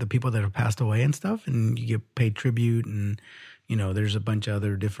the people that have passed away and stuff, and you get paid tribute, and there's a bunch of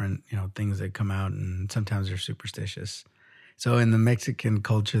other different things that come out, and sometimes they're superstitious. So in the Mexican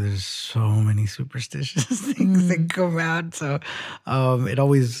culture, there's so many superstitious things that come out. So it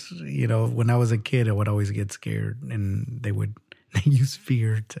always, when I was a kid, I would always get scared, and they use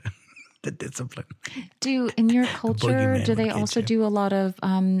fear to discipline. In your culture, boogeyman do they would get also you. do a lot of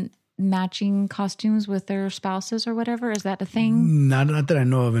matching costumes with their spouses or whatever? Is that a thing? Not that I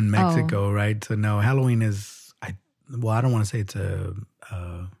know of in Mexico, right? So no, Halloween is I don't want to say it's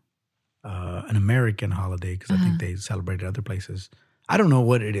an American holiday because I think they celebrate it other places. I don't know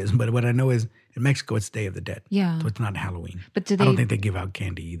what it is, but what I know is in Mexico it's Day of the Dead. Yeah. So it's not Halloween. But do I don't they? think they give out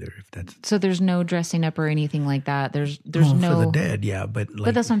candy either. If that's So there's no dressing up or anything like that. There's well, no. for the dead, yeah. But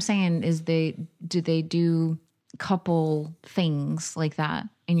But that's what I'm saying. Is do they do couple things like that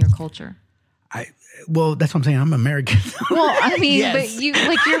in your culture? well, that's what I'm saying. I'm American. Well, I mean, Yes. but you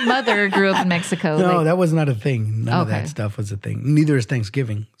like your mother grew up in Mexico. No, like, that was not a thing. None of Okay. that stuff was a thing. Neither is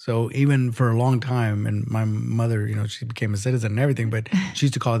Thanksgiving. So even for a long time, and my mother, she became a citizen and everything, but she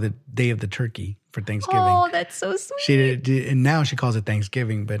used to call it the Day of the Turkey for Thanksgiving. oh, that's so sweet. She did, and now she calls it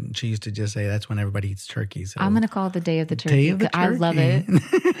Thanksgiving, but she used to just say that's when everybody eats turkey. So I'm gonna call it the Day of the Turkey. Day of the I love it.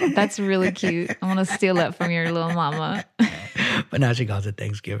 Turkey. That's really cute. I want to steal that from your little mama. But now she calls it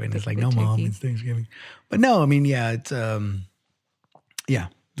Thanksgiving. It's like, the no, Mom, turkey. it's Thanksgiving. But no, I mean, yeah, it's yeah.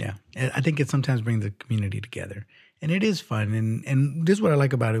 I think it sometimes brings the community together, and it is fun. And this is what I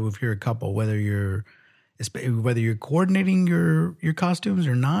like about it. If you're a couple, whether you're coordinating your costumes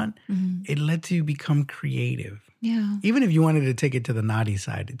or not, it lets you become creative. Yeah. Even if you wanted to take it to the naughty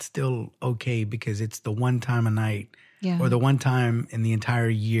side, it's still okay because it's the one time a night Yeah. or the one time in the entire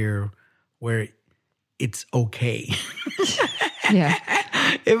year where it's okay. Yeah.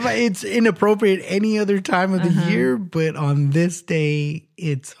 If it's inappropriate any other time of the year, but on this day,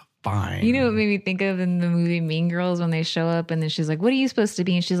 it's fine. You know what made me think of in the movie Mean Girls when they show up and then she's like, "What are you supposed to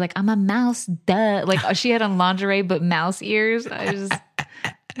be?" And she's like, "I'm a mouse, duh." Like she had on lingerie but mouse ears.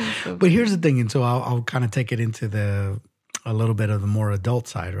 But here's the thing, and so I'll kind of take it into a little bit of the more adult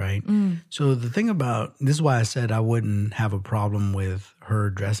side, right? So the thing about this is why I said I wouldn't have a problem with her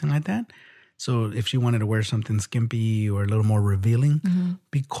dressing like that. So if she wanted to wear something skimpy or a little more revealing,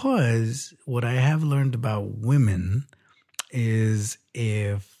 because what I have learned about women is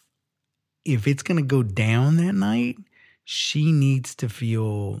if it's going to go down that night, she needs to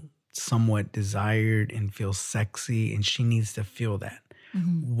feel somewhat desired and feel sexy, and she needs to feel that.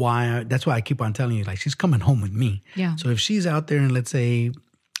 That's why I keep on telling you, like, she's coming home with me. Yeah. So if she's out there and let's say,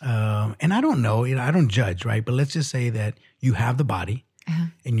 and I don't know, I don't judge, right? But let's just say that you have the body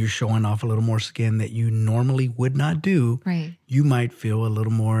and you're showing off a little more skin that you normally would not do. Right. You might feel a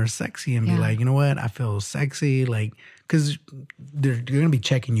little more sexy and be like, you know what? I feel sexy. Like, because they're going to be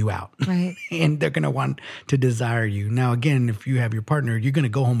checking you out. Right. And they're going to want to desire you. Now, again, if you have your partner, you're going to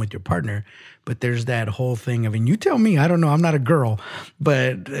go home with your partner. But there's that whole thing of, and you tell me, I don't know, I'm not a girl,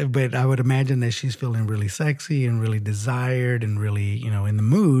 but I would imagine that she's feeling really sexy and really desired and really, in the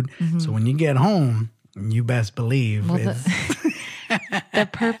mood. So when you get home, you best believe The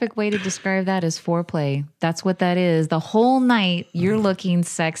perfect way to describe that is foreplay. That's what that is. The whole night, you're looking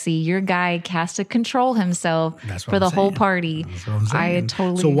sexy. Your guy has to control himself That's what for I'm the whole saying. party. That's what I'm saying. I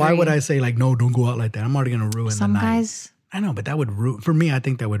totally So why agree. would I say like, no, don't go out like that? I'm already going to ruin Some the night. guys, I know, but that would ruin, for me, I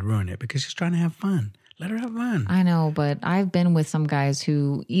think that would ruin it because she's trying to have fun. Let her have fun. I know, but I've been with some guys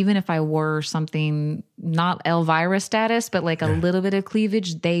who, even if I wore something not Elvira status, but like a little bit of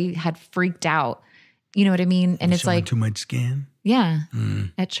cleavage, they had freaked out. You know what I mean? And it's Showing like, too much skin. yeah,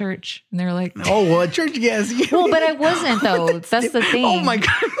 at church. And they're like, Oh, well, at church, yes. well, but I wasn't though. That's the thing. Oh my God.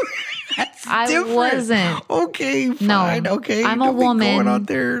 That's I different. wasn't. Okay, fine. Okay. I'm a Don't be woman. Going out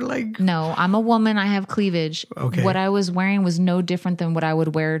there like, No, I'm a woman. I have cleavage. Okay. What I was wearing was no different than what I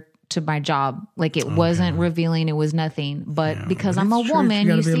would wear to my job. Like it wasn't revealing. It was nothing. But because but I'm a it's church, woman,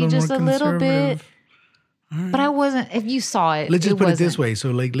 you you gotta be a see little just more a little bit. conservative. But I wasn't. If you saw it, let's just put it wasn't. this way.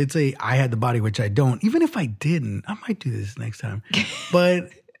 So, like, let's say I had the body, which I don't. Even if I didn't, I might do this next time. But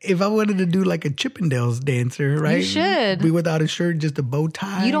if I wanted to do like a Chippendales dancer, right? should. Be without a shirt, just a bow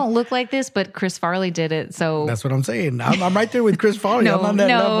tie. You don't look like this, but Chris Farley did it. So That's what I'm saying. I'm right there with Chris Farley. No, I'm on that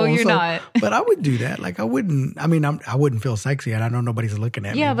no, level. you're not. But I would do that. Like I wouldn't. I mean, I wouldn't feel sexy, and I know nobody's looking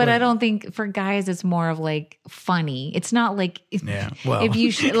at me. yeah, but I don't think for guys it's more of like funny. It's not like Yeah, well. if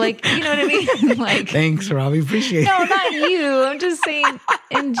you like, you know what I mean? Like Thanks, Robbie. Appreciate no, it. not you. I'm just saying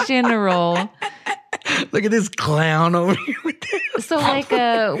in general. Look at this clown over here with this. So like,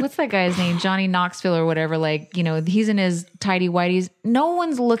 what's that guy's name? Johnny Knoxville or whatever. Like, he's in his tidy whities. No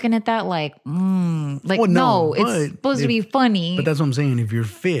one's looking at that like, well, no, it's supposed to be funny. But that's what I'm saying. If you're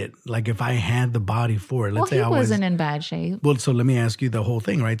fit, like if I had the body for it, let's say he wasn't in bad shape. Well, so let me ask you the whole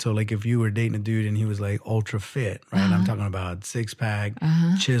thing, right? So like if you were dating a dude and he was like ultra fit, right? I'm talking about 6-pack,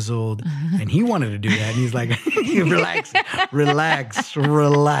 chiseled, and he wanted to do that. And he's like, relax.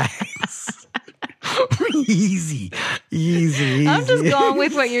 Easy. I'm just going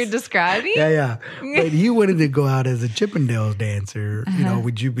with what you're describing. Yeah. But he wanted to go out as a Chippendales dancer.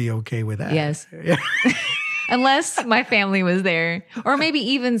 Would you be okay with that? Yes. Yeah. Unless my family was there. Or maybe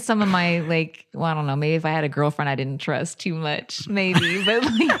even some of my, like, well, I don't know. Maybe if I had a girlfriend I didn't trust too much. Maybe. But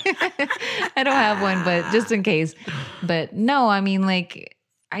I don't have one, but just in case. But no, I mean, like,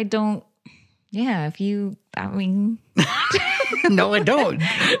 I don't. Yeah, No, I don't.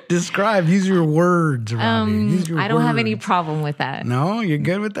 Describe. Use your words around you. Use your I don't words. have any problem with that. No, you're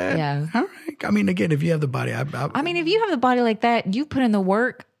good with that? Yeah. All right. I mean, again, if you have the body. I mean, if you have the body like that, you put in the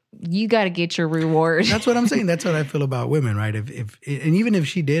work, you got to get your reward. That's what I'm saying. That's what I feel about women, right? If and even if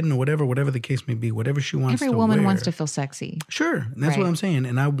she didn't, or whatever the case may be, whatever she wants to wear. Every woman wants to feel sexy. Sure. And that's what I'm saying.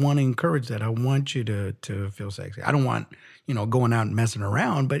 And I want to encourage that. I want you to feel sexy. I don't want, going out and messing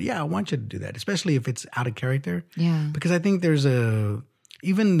around, but yeah, I want you to do that, especially if it's out of character. Yeah. Because I think there's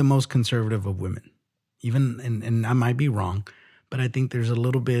even the most conservative of women, and I might be wrong, but I think there's a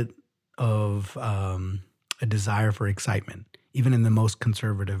little bit of a desire for excitement, even in the most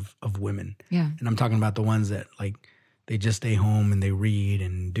conservative of women. Yeah. And I'm talking about the ones that like, they just stay home and they read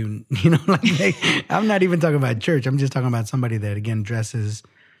and do, I'm not even talking about church. I'm just talking about somebody that, again, dresses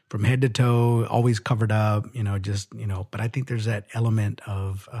from head to toe, always covered up, but I think there's that element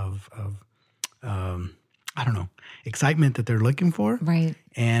of I don't know, excitement that they're looking for. Right.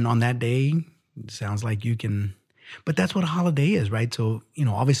 And on that day, it sounds like you can, but that's what a holiday is, right? So,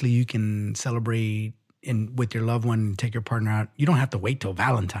 obviously you can celebrate with your loved one and take your partner out. You don't have to wait till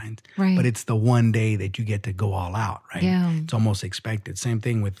Valentine's. Right. But it's the one day that you get to go all out, right? Yeah. It's almost expected. Same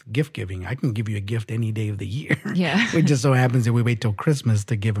thing with gift giving. I can give you a gift any day of the year. Yeah. It just so happens that we wait till Christmas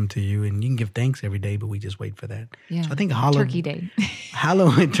to give them to you, and you can give thanks every day, but we just wait for that. Yeah. So I think Turkey Day.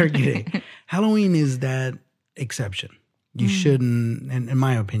 Turkey Day. Halloween is that exception. You shouldn't, and in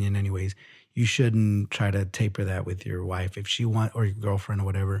my opinion anyways, you shouldn't try to taper that with your wife if she or your girlfriend or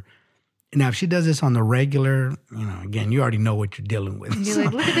whatever. Now, if she does this on the regular, again, you already know what you're dealing with. You're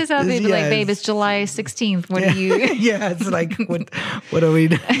like, look at this outfit. Like, babe, it's July 16th. What are you? Yeah, it's like, what are we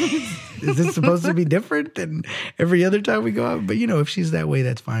doing? Is this supposed to be different than every other time we go out? But, if she's that way,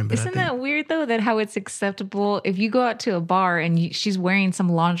 that's fine. But Isn't that weird, though, that how it's acceptable? If you go out to a bar and she's wearing some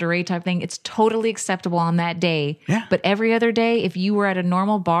lingerie type thing, it's totally acceptable on that day. Yeah. But every other day, if you were at a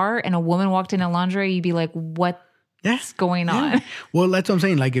normal bar and a woman walked in lingerie, you'd be like, what's going on? Yeah. Well, that's what I'm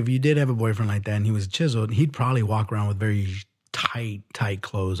saying. Like, if you did have a boyfriend like that and he was chiseled, he'd probably walk around with very tight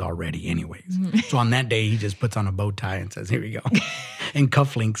clothes already anyways. Mm-hmm. So on that day, he just puts on a bow tie and says, here we go. And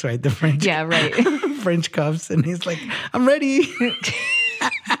cufflinks, right? The French. Yeah, right. French cuffs. And he's like, I'm ready.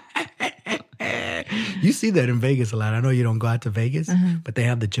 You see that in Vegas a lot. I know you don't go out to Vegas, but they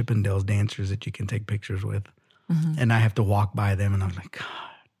have the Chippendales dancers that you can take pictures with. And I have to walk by them and I'm like, God.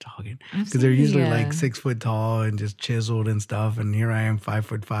 Talking because they're usually like 6 foot tall and just chiseled and stuff, and here I am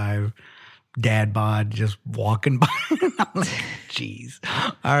 5'5", dad bod, just walking by. I'm like, geez,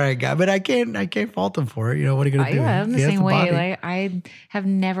 all right, guy, but I can't fault him for it. What are you gonna do? Yeah, I'm the same way. Like, I have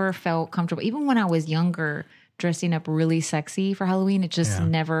never felt comfortable, even when I was younger, dressing up really sexy for Halloween. It just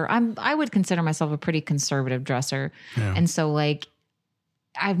never. I would consider myself a pretty conservative dresser, and so like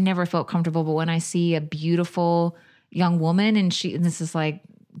I've never felt comfortable. But when I see a beautiful young woman and this is like.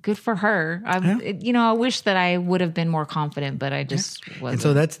 Good for her. I wish that I would have been more confident, but I just wasn't. And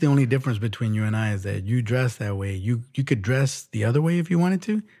so that's the only difference between you and I is that you dress that way. You could dress the other way if you wanted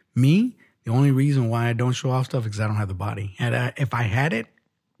to. Me, the only reason why I don't show off stuff is because I don't have the body. If I had it,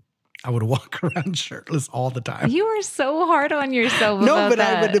 I would walk around shirtless all the time. You are so hard on yourself. No, about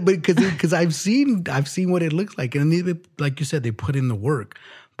that. because I've seen what it looks like, and like you said, they put in the work.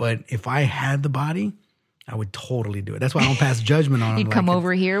 But if I had the body, I would totally do it. That's why I don't pass judgment on them. You'd come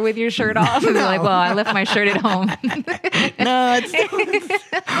over here with your shirt off and be like, well, I left my shirt at home.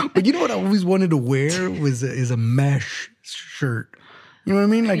 But you know what I always wanted to wear is a mesh shirt. You know what I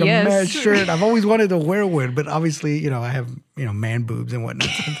mean? Like a mesh shirt. I've always wanted to wear one, but obviously, I have, man boobs and whatnot.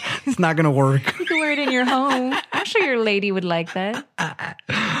 So it's not going to work. You can wear it in your home. I'm sure your lady would like that.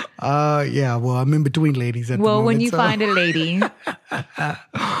 Yeah. Well, I'm in between ladies at the moment. Well, when you find a lady.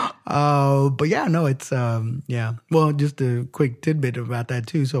 But yeah, no, it's yeah. Well, just a quick tidbit about that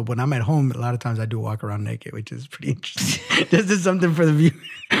too. So when I'm at home, a lot of times I do walk around naked, which is pretty interesting. This is something for the view,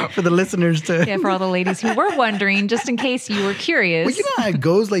 for the listeners to. Yeah, for all the ladies who were wondering, just in case you were curious. Well, you know how it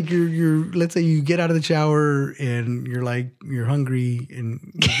goes. Like you're. Let's say you get out of the shower and you're hungry and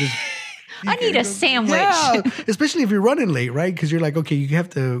you're just. I need a sandwich. Yeah, especially if you're running late, right? Because you're like, okay, you have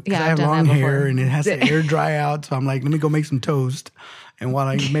to. Because I have long hair and it has to air dry out. So I'm like, let me go make some toast. And while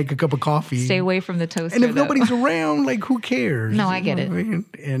I make a cup of coffee, stay away from the toaster. And if nobody's around, like, who cares? No, I get it.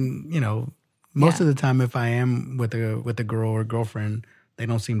 And most of the time, if I am with a girl or girlfriend, they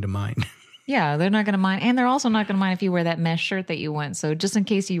don't seem to mind. Yeah, they're not going to mind, and they're also not going to mind if you wear that mesh shirt that you want. So just in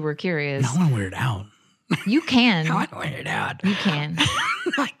case you were curious, I want to wear it out. You can. I want to wear it out. You can.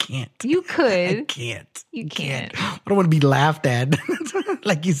 I can't. You could. I can't. You can't. I don't want to be laughed at.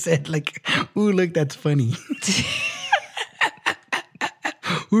 Like you said, like, ooh, look, that's funny.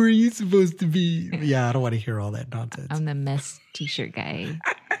 Who are you supposed to be? Yeah, I don't want to hear all that nonsense. I'm the mess t-shirt guy.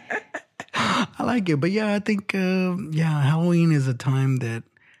 I like it. But yeah, I think, Halloween is a time that,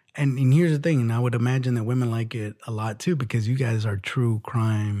 and here's the thing, and I would imagine that women like it a lot too, because you guys are true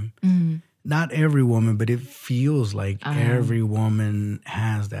crime. Not every woman, but it feels like every woman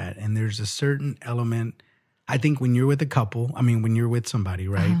has that. And there's a certain element, I think when you're with a couple, when you're with somebody,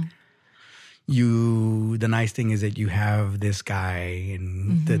 right? The nice thing is that you have this guy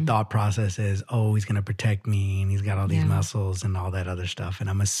and the thought process is, oh, he's going to protect me and he's got all these muscles and all that other stuff. And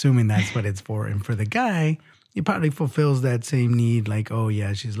I'm assuming that's what it's for. And for the guy, he probably fulfills that same need. Like, oh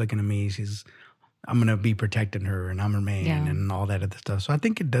yeah, she's looking at me. I'm going to be protecting her and I'm her man and all that other stuff. So I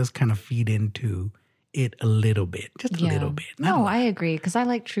think it does kind of feed into it a little bit, just a little bit. No, I agree because I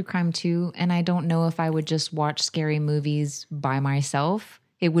like true crime too. And I don't know if I would just watch scary movies by myself.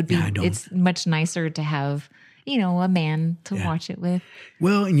 It would be, it's much nicer to have, a man to watch it with.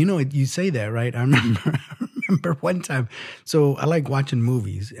 Well, and you say that, right? I remember one time. So I like watching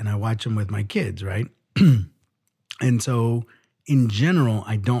movies and I watch them with my kids, right? And so in general,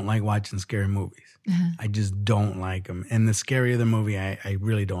 I don't like watching scary movies. I just don't like them. And the scarier the movie, I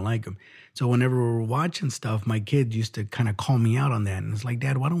really don't like them. So whenever we're watching stuff, my kids used to kind of call me out on that. And it's like,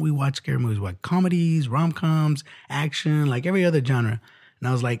 Dad, why don't we watch scary movies? What, comedies, rom-coms, action, like every other genre. And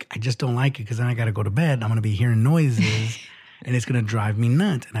I was like, I just don't like it because then I got to go to bed. I'm going to be hearing noises and it's going to drive me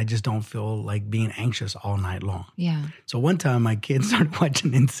nuts. And I just don't feel like being anxious all night long. Yeah. So one time my kids started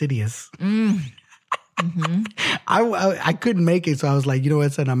watching Insidious. I couldn't make it. So I was like, you know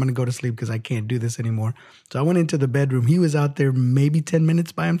what, son, I'm going to go to sleep because I can't do this anymore. So I went into the bedroom. He was out there maybe 10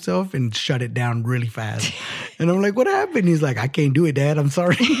 minutes by himself and shut it down really fast. And I'm like, what happened? He's like, I can't do it, Dad. I'm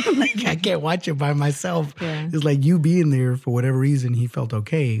sorry. Like, I can't watch it by myself. Yeah. It's like you being there for whatever reason, he felt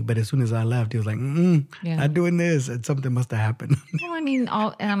okay. But as soon as I left, he was like, not doing this. And something must have happened. Well, and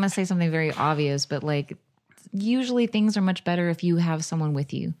I'm going to say something very obvious, but like, usually things are much better if you have someone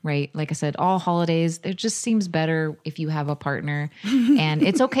with you, right? Like I said, all holidays, it just seems better if you have a partner. And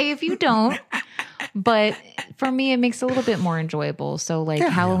it's okay if you don't. But for me, it makes it a little bit more enjoyable. So like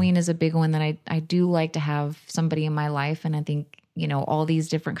Halloween is a big one that I do like to have somebody in my life. And I think, all these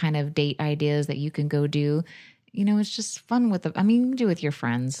different kind of date ideas that you can go do, it's just fun with you can do it with your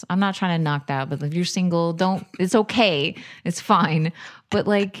friends. I'm not trying to knock that, but if you're single, it's okay. It's fine. But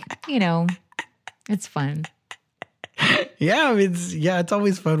like, it's fun. Yeah, it's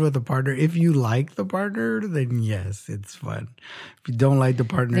always fun with a partner. If you like the partner, then yes, it's fun. If you don't like the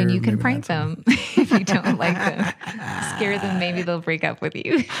partner, then you can prank them. If you don't like them, scare them, maybe they'll break up with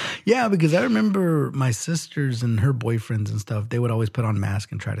you. Yeah, because I remember my sisters and her boyfriends and stuff, they would always put on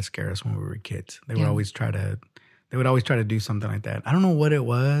masks and try to scare us when we were kids. They would always try to do something like that. I don't know what it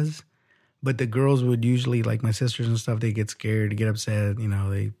was. But the girls would usually, like my sisters and stuff, they get scared, get upset,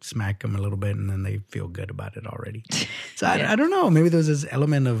 they smack them a little bit and then they feel good about it already. So I don't know. Maybe there was this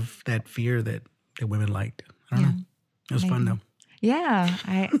element of that fear that women liked. I don't know. It was fun though. Yeah,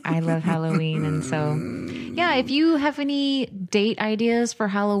 I love Halloween. And so, if you have any date ideas for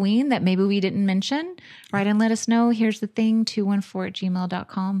Halloween that maybe we didn't mention, write and let us know. Here's the thing,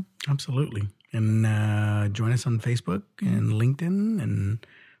 214@gmail.com. Absolutely. And join us on Facebook and LinkedIn and...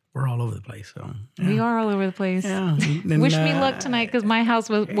 we're all over the place. So we are all over the place. Yeah. And, wish me luck tonight because my house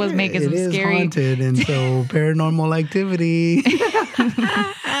was making some scary. It is haunted, and so paranormal activity.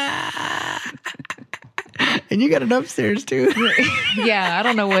 And you got it upstairs too. Yeah, I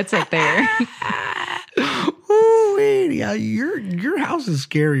don't know what's up there. Yeah, your house is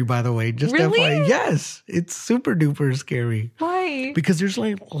scary, by the way. Just really? FYI. Yes, it's super duper scary. Why? Because there's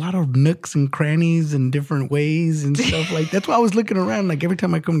like a lot of nooks and crannies and different ways and stuff like. That's why I was looking around. Like every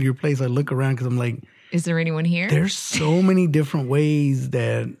time I come to your place, I look around because I'm like, Is there anyone here? There's so many different ways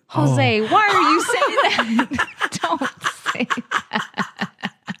that Jose, why are you saying that? Don't say that.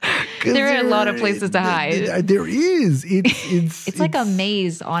 There are a lot of places to hide. There is. It's like a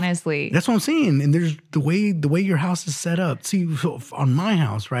maze, honestly. That's what I'm saying. And there's the way your house is set up. See, so on my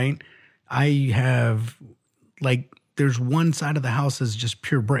house, right? I have there's one side of the house is just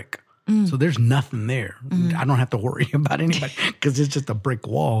pure brick. So there's nothing there. I don't have to worry about anybody because it's just a brick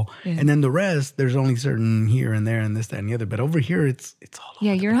wall. Yeah. And then the rest, there's only certain here and there and this, that, and the other. But over here, it's all over.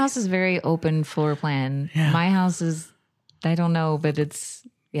 Yeah, your house is very open floor plan. Yeah. My house is, I don't know, but it's,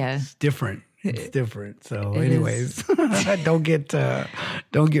 yeah. It's different. It's different. So anyways, don't get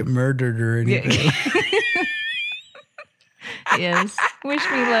murdered or anything. Yes. Wish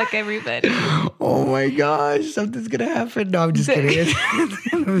me luck, everybody. Oh my gosh, something's gonna happen. No, I'm just kidding.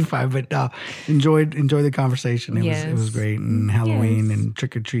 It was fine, but enjoy the conversation. It was great, and Halloween and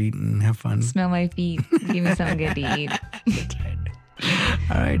trick or treat and have fun. Smell my feet. Give me something good to eat.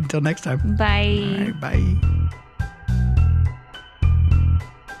 All right, until next time. Bye. All right, bye.